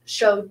just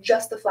show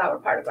just the flower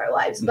part of our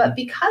lives. But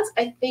because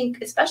I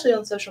think, especially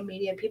on social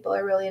media, people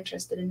are really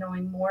interested in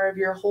knowing more of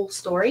your whole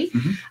story.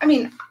 I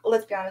mean,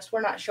 let's be honest,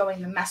 we're not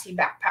showing the messy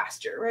back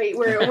pasture, right?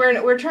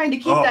 We're trying to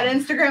keep that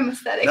Instagram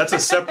aesthetic. That's a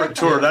separate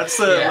tour. That's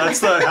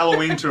the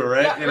Halloween tour,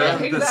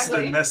 right?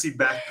 Exactly. The messy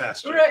back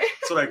pasture. Right.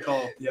 That's what I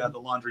call the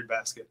laundry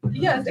basket.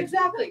 Yes,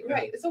 exactly.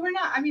 Right. So we're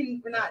not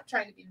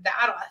trying to be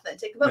that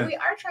authentic, but we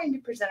are trying to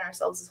present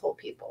ourselves as whole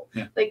people.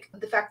 Like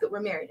the fact that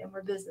we're married and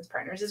we're business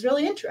partners is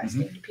really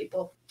interesting to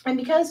people. And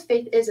because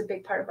faith is a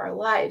big part of our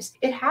lives,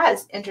 it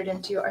has entered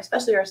into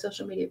especially our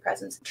social media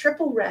presence.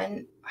 Triple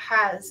Wren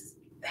has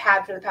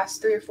had for the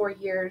past 3 or 4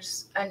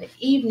 years an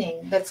evening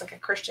that's like a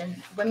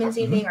Christian women's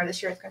evening, or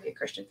this year it's going to be a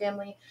Christian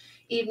family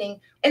evening.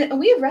 And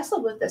we have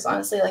wrestled with this,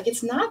 honestly. Like,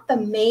 it's not the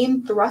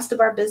main thrust of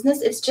our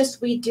business. It's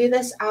just we do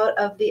this out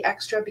of the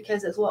extra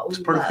because it's what we love.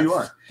 It's part of who you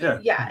are.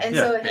 And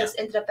so it has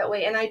ended up that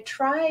way. And I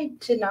try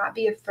to not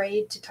be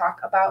afraid to talk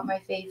about my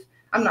faith.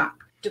 I'm not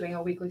doing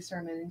a weekly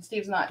sermon, and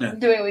Steve's not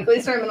doing a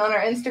weekly sermon on our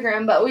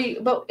Instagram,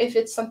 but if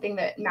it's something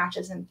that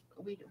matches, and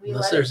we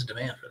unless there's a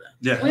demand for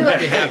that. We let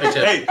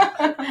hey,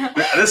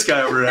 this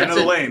guy over there, I know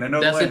the lane.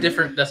 That's a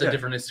different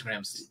Instagram.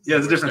 It's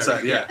a different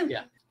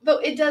side.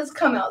 But it does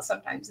come out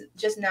sometimes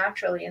just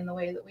naturally in the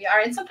way that we are.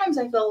 And sometimes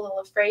I feel a little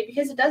afraid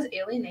because it does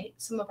alienate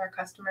some of our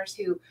customers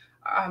who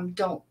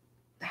don't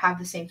have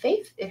the same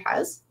faith.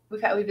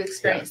 We've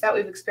experienced that.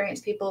 We've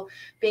experienced people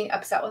being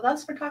upset with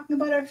us for talking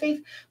about our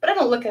faith, but I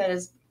don't look at it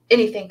as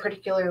anything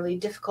particularly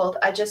difficult.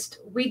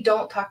 We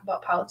don't talk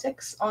about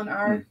politics on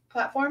our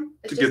platform.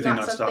 It's a good thing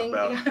not to talk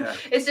about.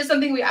 It's just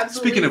something we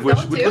absolutely Speaking of which,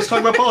 let's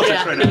talk about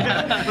politics right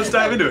now. Let's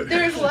dive into it.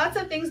 There's lots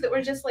of things that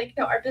we're just like,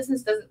 no, our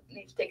business doesn't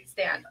need to take a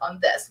stand on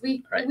this.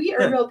 We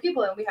are real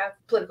people and we have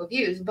political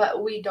views,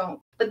 but we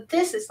don't. But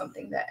this is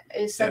something that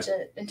is such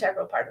an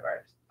integral part of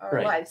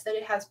our lives that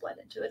it has bled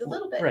into it a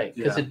little bit. Right,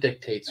 because it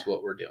dictates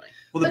what we're doing.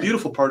 Well, the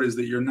beautiful part is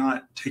that you're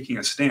not taking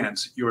a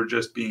stance, you're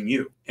just being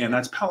you. And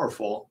that's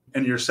powerful.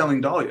 And you're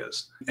selling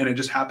dahlias. And it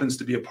just happens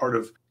to be a part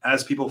of,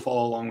 as people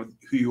follow along with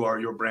who you are,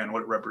 your brand,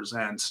 what it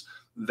represents,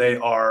 they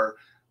are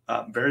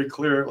very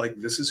clear, like,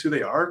 this is who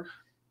they are.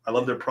 I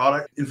love their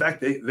product. In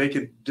fact, they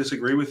could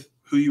disagree with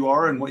who you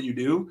are and what you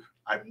do.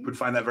 I would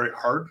find that very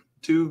hard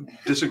to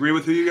disagree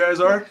with who you guys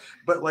are.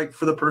 But like,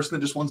 for the person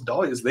that just wants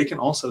dahlias, they can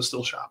also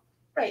still shop.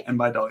 Right. And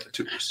buy dahlia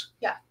tubers.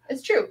 Yeah,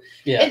 it's true.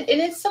 Yeah. And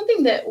it's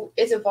something that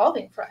is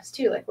evolving for us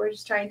too. Like, we're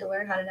just trying to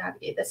learn how to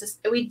navigate this.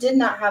 We did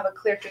not have a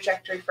clear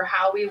trajectory for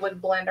how we would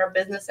blend our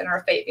business and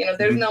our faith.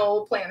 There's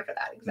no plan for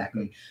that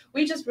exactly.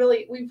 We just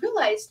we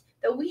realized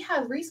that we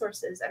have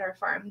resources at our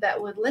farm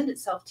that would lend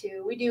itself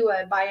to. We do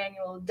a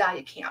biannual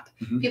dahlia camp.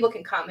 People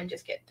can come and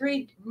just get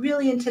 3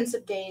 really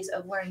intensive days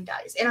of learning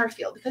dahlias in our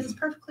field because it's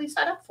perfectly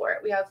set up for it.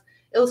 We have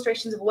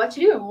illustrations of what to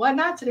do and what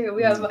not to do.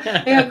 We have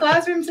a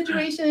classroom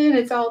situation.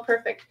 It's all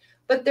perfect.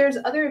 But there's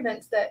other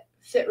events that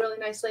fit really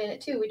nicely in it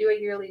too. We do a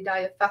yearly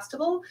dahlia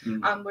festival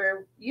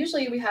where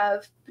usually we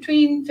have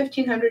between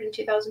 1,500 and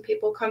 2,000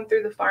 people come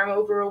through the farm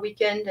over a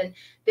weekend, and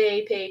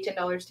they pay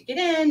 $10 to get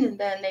in, and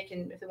then they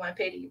can, if they want to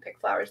pay to pick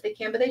flowers, they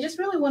can. But they just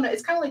really want to.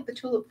 It's kind of like the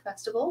tulip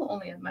festival,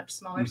 only a much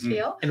smaller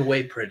scale and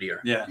way prettier.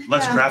 Yeah,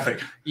 less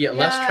traffic.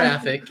 Less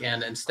traffic,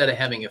 and instead of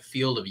having a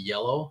field of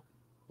yellow,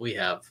 we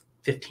have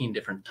 15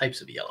 different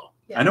types of yellow.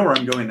 I know where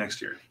I'm going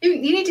next year. You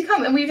need to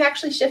come, and we've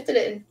actually shifted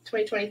it in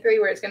 2023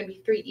 where it's going to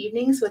be 3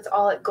 evenings, so it's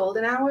all at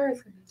golden hour.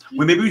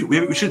 Maybe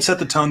we should set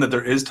the tone that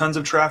there is tons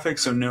of traffic,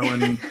 so no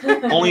one,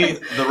 only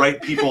the right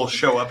people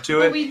show up to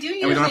it. Well, we do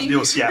usually, and we don't have to deal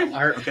with Seattle.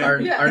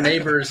 Our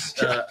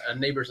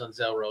neighbors on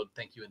Zell Road,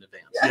 thank you in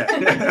advance.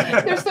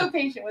 Yeah. They're so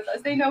patient with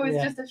us. They know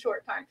it's just a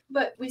short time.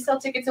 But we sell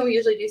tickets, and we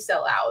usually do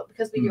sell out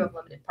because we do have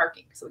limited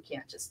parking, so we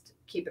can't just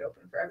keep it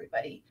open for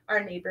everybody.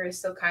 Our neighbor is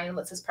so kind and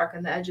lets us park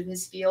on the edge of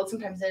his field,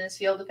 sometimes in his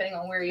field, depending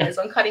on where he is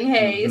on cutting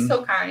hay. He's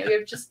so kind. We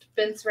have just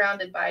been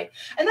surrounded by,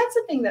 and that's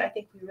the thing that I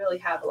think we really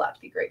have a lot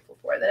to be grateful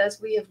for, that as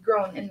we have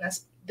grown in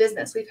this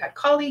business, we've had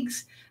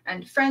colleagues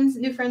and friends,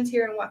 new friends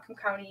here in Whatcom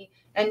County,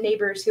 and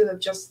neighbors who have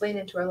just laid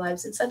into our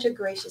lives in such a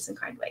gracious and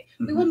kind way.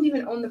 We wouldn't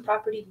even own the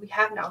property we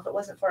have now if it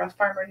wasn't for a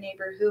farmer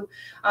neighbor who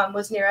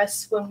was near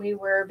us when we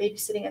were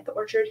babysitting at the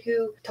orchard,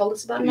 who told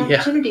us about an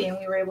opportunity, and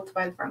we were able to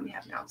buy the farm we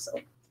have now. So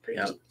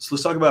So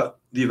let's talk about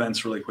the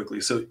events really quickly.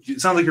 So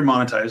it sounds like you're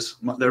monetized.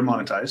 They're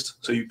monetized.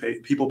 So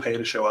people pay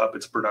to show up.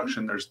 It's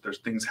production. There's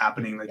things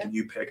happening that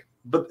you pick.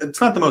 But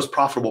it's not the most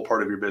profitable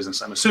part of your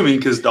business, I'm assuming,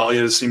 because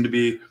dahlias seem to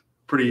be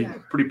pretty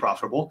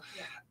profitable.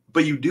 Yeah.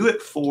 But you do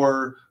it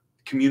for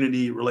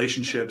community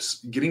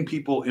relationships, getting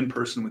people in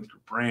person with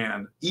your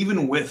brand,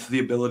 even with the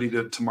ability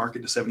to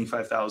market to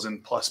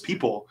 75,000 plus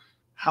people.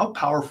 How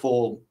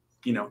powerful,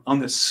 on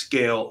this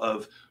scale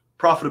of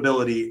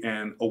profitability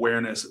and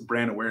awareness,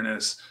 brand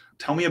awareness.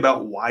 Tell me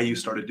about why you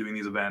started doing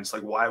these events,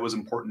 like why it was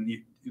important.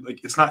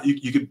 It's not,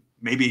 you could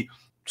maybe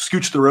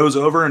scooch the rows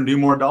over and do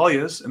more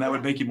dahlias and that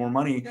would make you more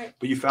money,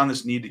 but you found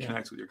this need to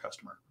connect with your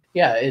customer.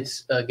 Yeah,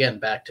 it's again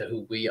back to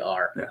who we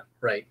are,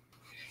 right?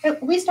 And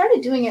we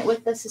started doing it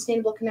with the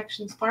Sustainable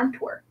Connections Farm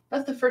Tour.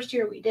 That's the first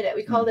year we did it.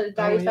 We called it a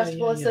dahlia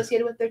festival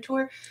associated with their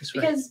tour. That's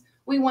because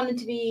we wanted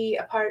to be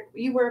a part.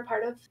 You were a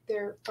part of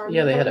their farm.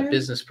 Yeah, they had a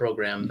business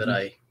program that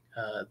I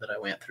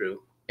went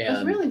through. And, it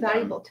was really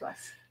valuable to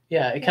us.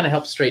 Yeah, it kind of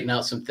helped straighten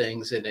out some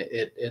things, and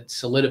it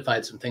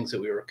solidified some things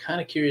that we were kind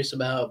of curious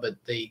about, but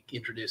they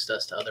introduced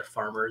us to other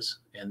farmers,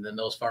 and then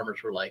those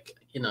farmers were like,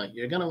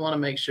 you're going to want to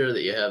make sure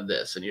that you have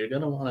this, and you're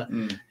going to want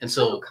to, and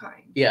so,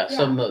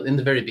 so in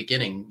the very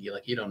beginning,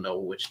 you don't know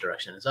which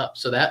direction is up.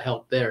 So that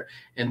helped there.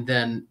 And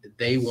then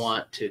they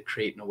want to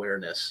create an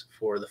awareness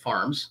for the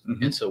farms.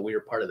 And so we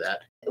were part of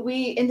that.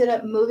 We ended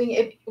up moving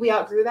it. We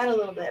outgrew that a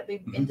little bit.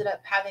 We ended up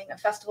having a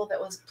festival that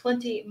was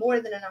plenty more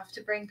than enough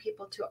to bring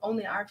people to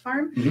only our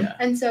farm.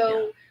 And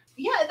so,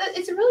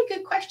 it's a really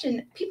good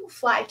question. People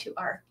fly to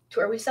our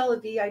tour. We sell a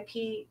VIP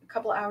a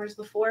couple hours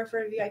before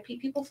for a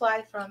VIP. People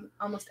fly from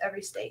almost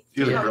every state.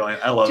 You guys are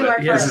brilliant. I love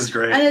it. This is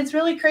great. And it's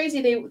really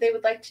crazy. They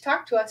would like to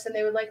talk to us, and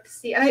they would like to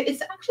see. And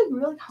it's actually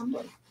really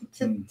humbling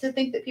to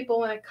think that people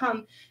want to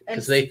come and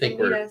because they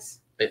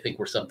think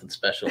we're something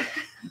special.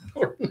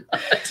 We're not.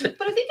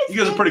 But I think you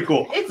guys are pretty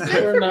cool. It's good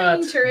for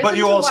bringing tourism. But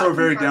you also are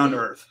very down to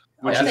earth.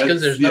 Because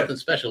there's nothing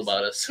special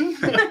about us.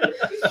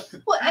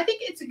 Well, I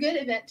think it's a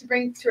good event to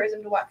bring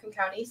tourism to Whatcom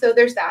County. So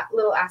there's that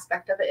little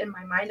aspect of it in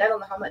my mind. I don't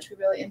know how much we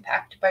really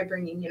impact by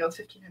bringing,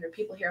 1,500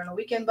 people here on a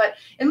weekend. But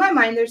in my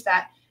mind, there's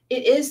that.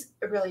 It is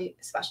a really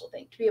special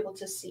thing to be able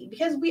to see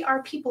because we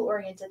are people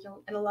oriented,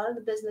 and a lot of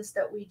the business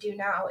that we do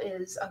now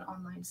is an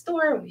online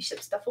store. When we ship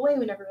stuff away,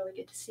 we never really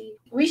get to see.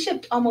 We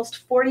shipped almost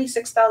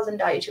 46,000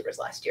 dahlia tubers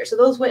last year. So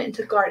those went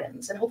into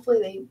gardens, and hopefully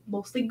they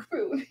mostly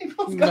grew in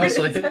people's gardens.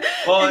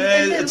 Well,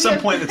 at some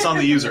point it's on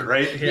the user,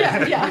 right?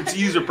 Yeah. It's a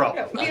user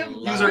problem. We have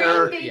user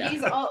error.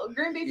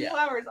 Green baby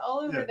flowers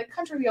all over the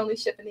country. We only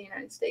ship in the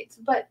United States,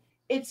 but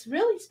it's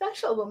really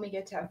special when we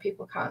get to have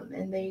people come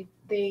and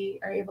they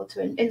are able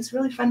to, and it's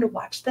really fun to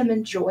watch them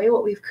enjoy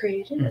what we've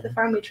created at the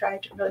farm. We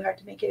tried really hard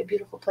to make it a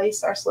beautiful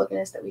place. Our slogan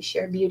is that we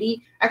share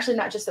beauty. Actually,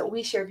 not just that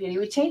we share beauty.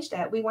 We changed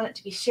it. We want it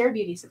to be share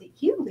beauty so that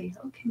you,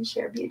 Leo, can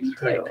share beauty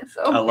too. Right.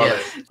 So I love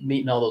it.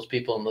 Meeting all those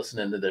people and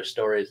listening to their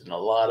stories, and a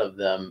lot of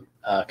them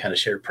kind of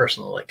shared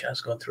personal, like, I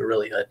was going through a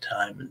really hard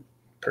time, and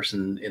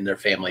person in their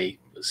family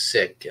was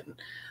sick, and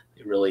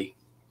they really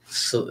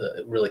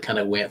kind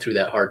of went through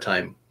that hard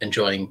time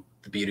enjoying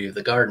the beauty of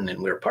the garden, and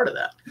we're part of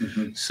that.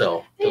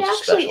 So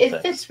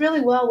it fits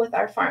really well with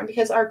our farm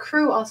because our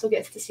crew also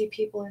gets to see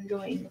people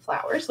enjoying the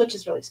flowers, which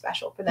is really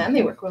special for them.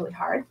 They work really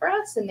hard for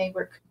us, and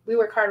we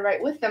work hard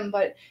right with them,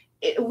 but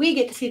we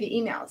get to see the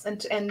emails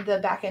and the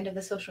back end of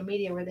the social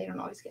media where they don't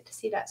always get to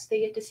see that. So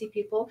they get to see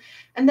people,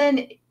 and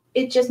then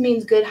it just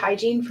means good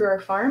hygiene for our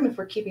farm if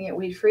we're keeping it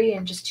weed free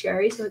and just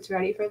cherry so it's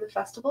ready for the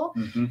festival.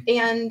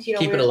 And keep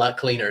it a lot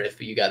cleaner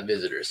if you got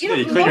visitors.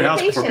 You clean your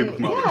house before people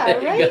come over.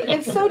 Yeah, right.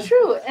 It's so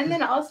true. And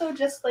then also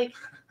just like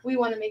we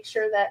want to make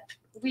sure that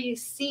we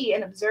see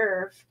and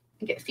observe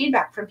and get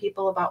feedback from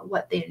people about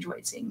what they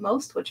enjoyed seeing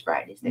most, which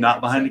varieties they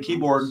not behind the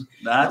keyboard.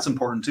 That's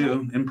important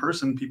too. In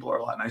person, people are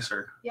a lot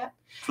nicer. Yeah.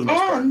 For the most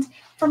part.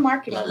 For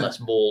marketing. A lot less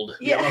bold.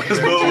 Yeah.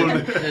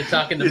 They're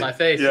talking to my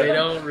face. They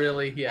don't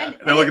really. Yeah.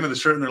 They're looking at the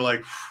shirt and they're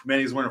like,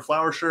 man, he's wearing a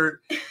flower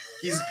shirt.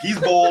 He's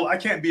bold. I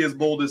can't be as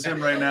bold as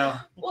him right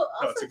now. Well,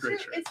 also it's a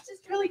great shirt. It's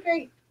just really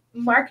great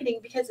marketing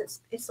because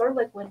it's sort of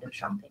like window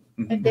shopping.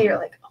 And they are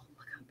like, oh,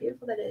 look how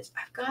beautiful that is.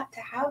 I've got to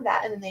have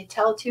that. And then they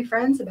tell 2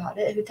 friends about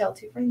it who tell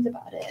 2 friends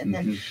about it. And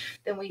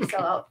then we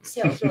sell out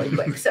sales really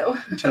quick. So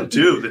tell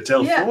 2, they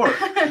tell 4.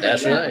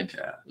 That's right.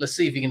 Yeah. Let's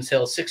see if you can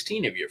sell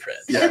 16 of your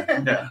friends.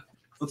 Yeah.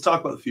 Let's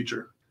talk about the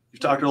future. You've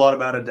talked a lot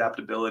about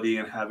adaptability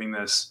and having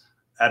this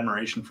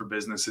admiration for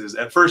businesses.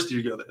 At first,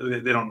 they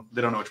don't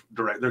know which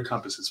their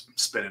compass is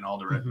spinning all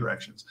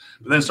directions.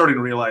 But then starting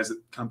to realize that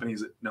companies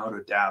that know how to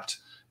adapt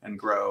and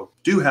grow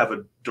do have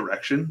a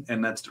direction,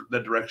 and that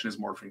direction is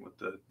morphing with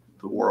the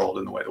world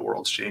and the way the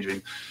world's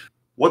changing.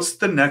 What's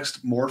the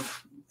next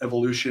morph,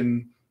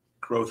 evolution,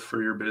 growth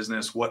for your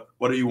business? What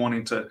are you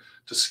wanting to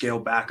scale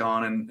back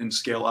on and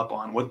scale up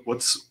on?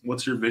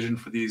 What's your vision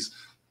for these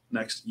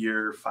next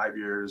year, 5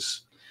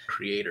 years?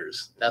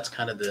 Creators. That's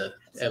kind of the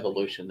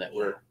evolution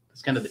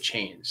that's kind of the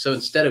change. So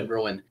instead of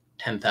growing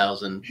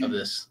 10,000 of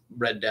this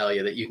red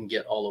dahlia that you can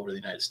get all over the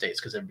United States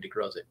because everybody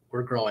grows it,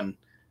 we're growing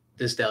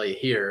this dahlia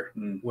here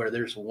where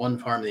there's one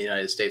farm in the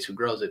United States who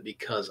grows it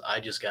because I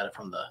just got it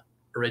from the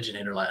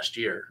originator last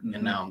year,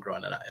 and now I'm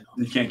growing it.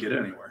 You can't get it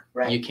anywhere.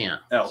 Right. You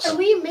can't. Else. And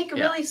we make a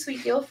really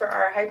sweet deal for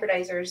our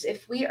hybridizers.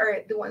 If we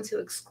are the ones who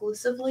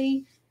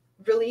exclusively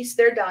release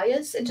their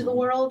dahlias into the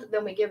world,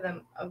 then we give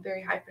them a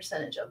very high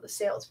percentage of the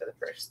sales for the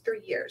first 3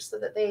 years so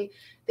that they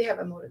have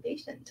a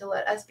motivation to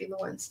let us be the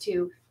ones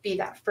to be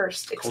that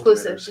first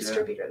exclusive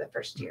distributor the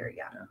first year.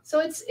 Yeah. So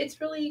it's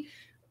really,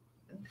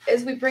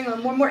 as we bring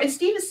on more and more, and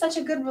Steve is such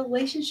a good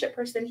relationship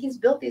person. He's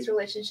built these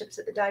relationships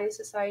at the Dahlia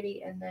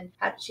Society and then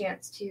had a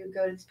chance to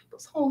go to these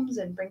people's homes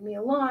and bring me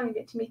along and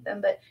get to meet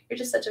them. But you're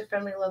just such a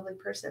friendly, lovely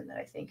person that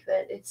I think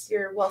that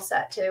you're well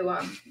set to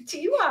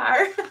you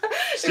are.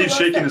 Steve's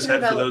shaking his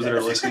head for those that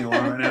are listening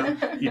along right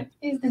now.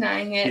 He's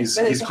denying it.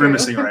 He's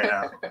grimacing right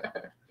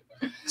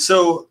now.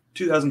 So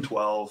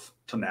 2012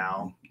 to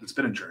now, it's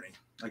been a journey.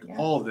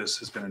 All of this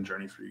has been a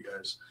journey for you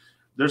guys.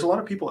 There's a lot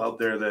of people out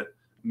there that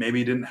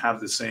maybe didn't have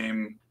the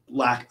same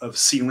lack of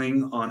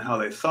ceiling on how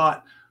they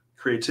thought,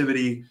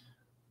 creativity,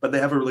 but they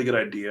have a really good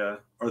idea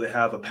or they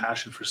have a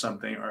passion for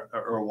something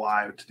or a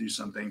why to do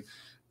something.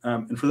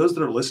 And for those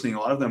that are listening, a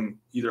lot of them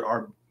either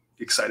are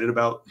excited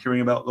about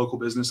hearing about local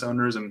business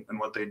owners and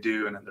what they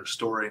do and their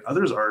story.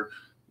 Others are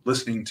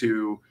listening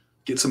to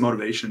get some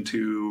motivation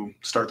to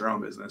start their own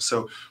business.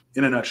 So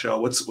in a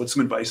nutshell, what's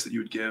some advice that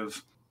you would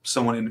give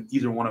someone in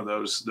either one of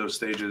those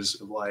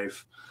stages of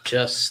life?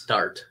 Just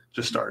start.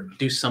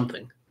 Do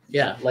something.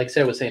 Yeah, like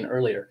Sarah was saying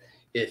earlier,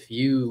 if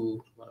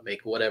you want to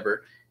make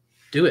whatever,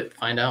 do it.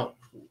 Find out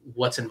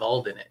what's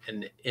involved in it.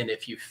 And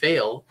if you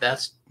fail,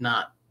 that's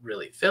not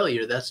really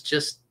failure. That's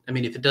just,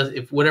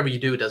 if whatever you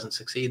do doesn't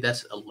succeed,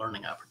 that's a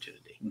learning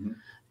opportunity.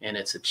 And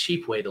it's a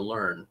cheap way to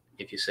learn.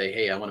 If you say,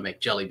 hey, I want to make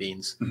jelly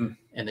beans,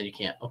 and then you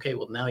can't, okay,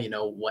 well, now you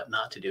know what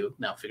not to do.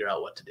 Now figure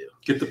out what to do.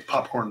 Get the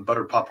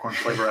buttered popcorn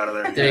flavor out of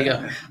there. There you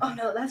go. Oh,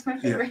 no, that's my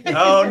favorite. Yeah.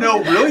 Oh,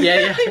 no, really?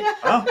 Yeah.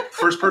 Oh,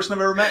 first person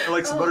I've ever met who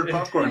likes the buttered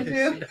popcorn. I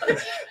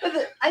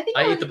do.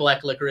 I eat the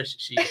black licorice.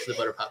 She eats the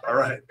buttered popcorn. All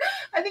right.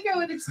 I think I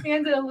would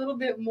expand it a little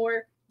bit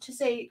more to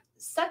say,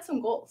 set some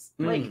goals.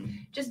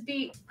 Just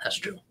That's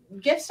true.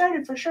 Get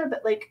started for sure,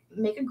 but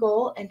make a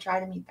goal and try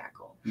to meet that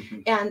goal.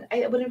 And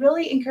I would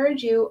really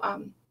encourage you,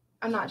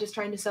 I'm not just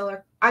trying to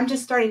sell I'm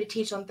just starting to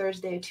teach on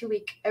Thursday, a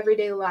 2-week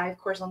everyday live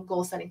course on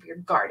goal setting for your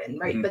garden,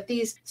 right? But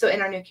so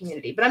in our new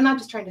community, but I'm not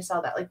just trying to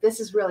sell that. This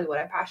is really what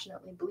I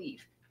passionately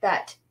believe,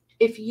 that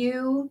if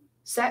you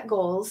set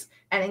goals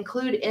and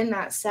include in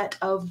that set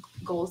of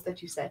goals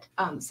that you set,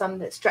 some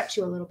that stretch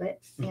you a little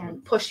bit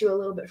and push you a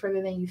little bit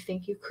further than you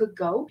think you could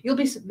go, you'll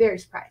be very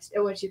surprised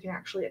at what you can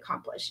actually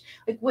accomplish.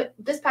 Like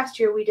this past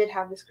year, we did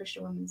have this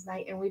Christian Women's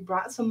Night, and we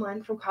brought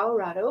someone from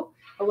Colorado,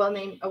 a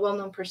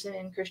well-known person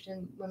in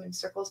Christian women's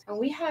circles, and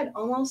we had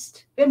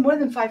more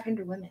than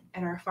 500 women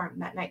at our farm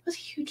that night. It was a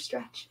huge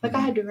stretch. Like I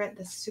had to rent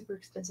this super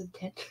expensive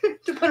tent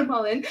to put them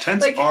all in.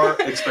 Tents are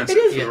expensive. It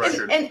is, for the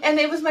record. and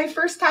it was my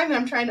first time, and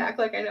I'm trying to act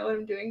like I know what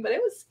I'm doing, but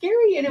it was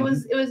scary, and it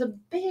was a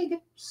big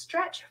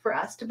stretch for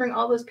us to bring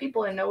all those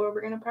people and know where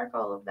we're going to park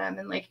all of them,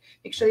 and like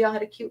make sure y'all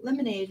had a cute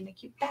lemonade and a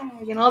cute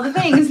bag and all the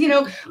things,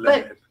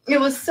 but it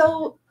was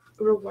so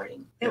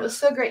rewarding. It was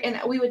so great, and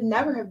we would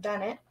never have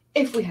done it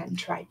if we hadn't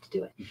tried to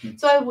do it.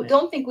 So I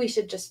don't think we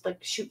should just like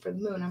shoot for the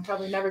moon. I'm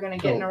probably never going to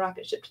get in a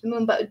rocket ship to the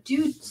moon, but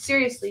do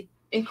seriously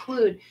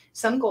include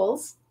some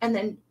goals and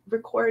then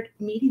record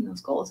meeting those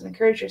goals and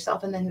encourage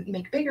yourself, and then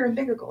make bigger and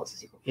bigger goals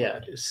as you go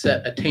forward. Just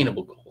set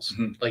attainable goals.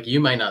 Like you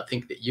might not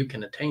think that you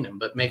can attain them,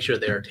 but make sure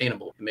they're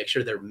attainable, and make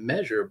sure they're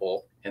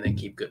measurable, and then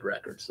keep good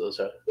records.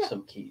 Those are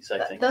some keys,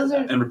 I think. Those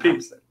are and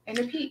repeat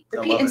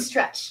and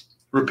stretch.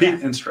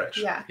 Repeat and stretch.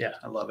 Yeah.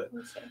 I love it.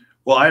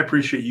 Well, I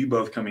appreciate you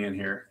both coming in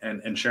here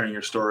and sharing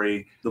your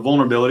story. The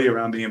vulnerability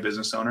around being a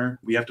business owner,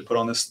 we have to put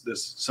on this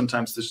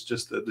sometimes this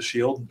just the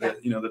shield,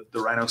 the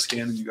rhino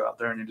skin, and you go out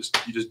there and you just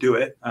do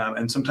it.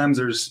 And sometimes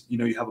there's,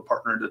 you have a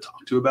partner to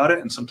talk to about it,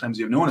 and sometimes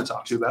you have no one to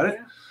talk to about it.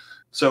 Yeah.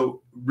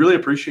 So really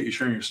appreciate you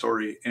sharing your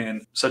story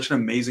and such an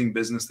amazing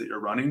business that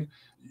you're running.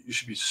 You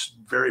should be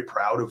very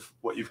proud of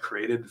what you've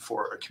created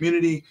for a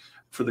community,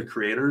 for the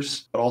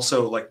creators, but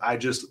also like I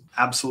just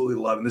absolutely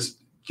love, and this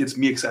gets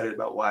me excited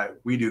about why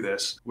we do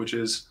this, which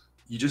is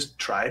you just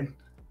tried.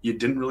 You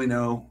didn't really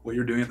know what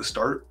you're doing at the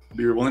start, but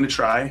you're willing to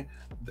try.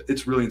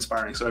 It's really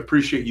inspiring. So I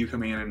appreciate you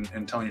coming in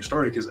and telling your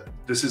story, because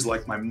this is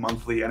like my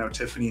monthly, I know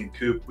Tiffany and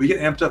Coop, we get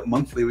amped up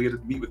monthly. We get to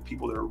meet with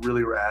people that are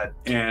really rad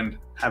and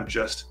have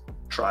just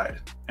tried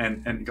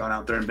and gone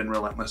out there and been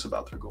relentless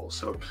about their goals.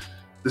 So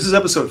this is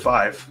episode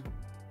 5.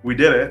 We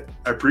did it.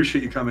 I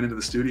appreciate you coming into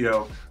the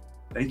studio.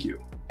 Thank you.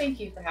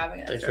 Thank you for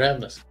having us. Thanks for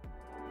having us.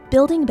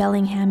 Building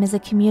Bellingham is a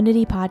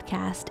community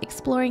podcast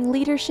exploring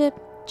leadership,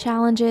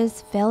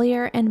 challenges,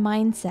 failure, and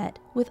mindset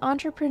with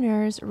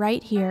entrepreneurs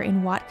right here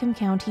in Whatcom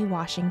County,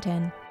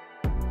 Washington.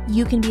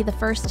 You can be the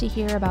first to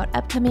hear about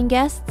upcoming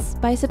guests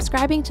by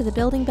subscribing to the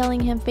Building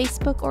Bellingham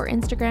Facebook or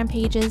Instagram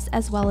pages,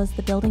 as well as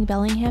the Building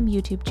Bellingham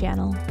YouTube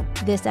channel.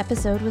 This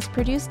episode was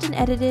produced and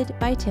edited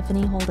by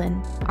Tiffany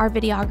Holden. Our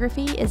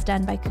videography is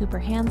done by Cooper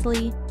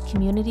Hansley.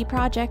 Community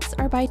projects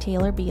are by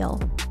Taylor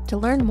Beal. To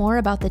learn more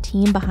about the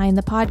team behind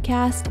the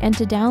podcast and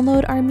to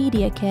download our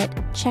media kit,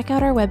 check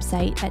out our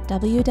website at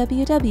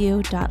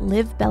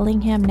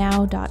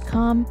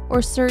www.livebellinghamnow.com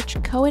or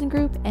search Cohen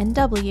Group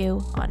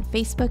NW on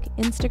Facebook,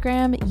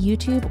 Instagram,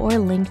 YouTube, or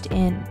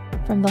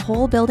LinkedIn. From the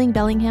whole Building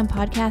Bellingham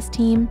podcast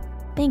team,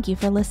 thank you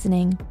for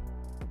listening.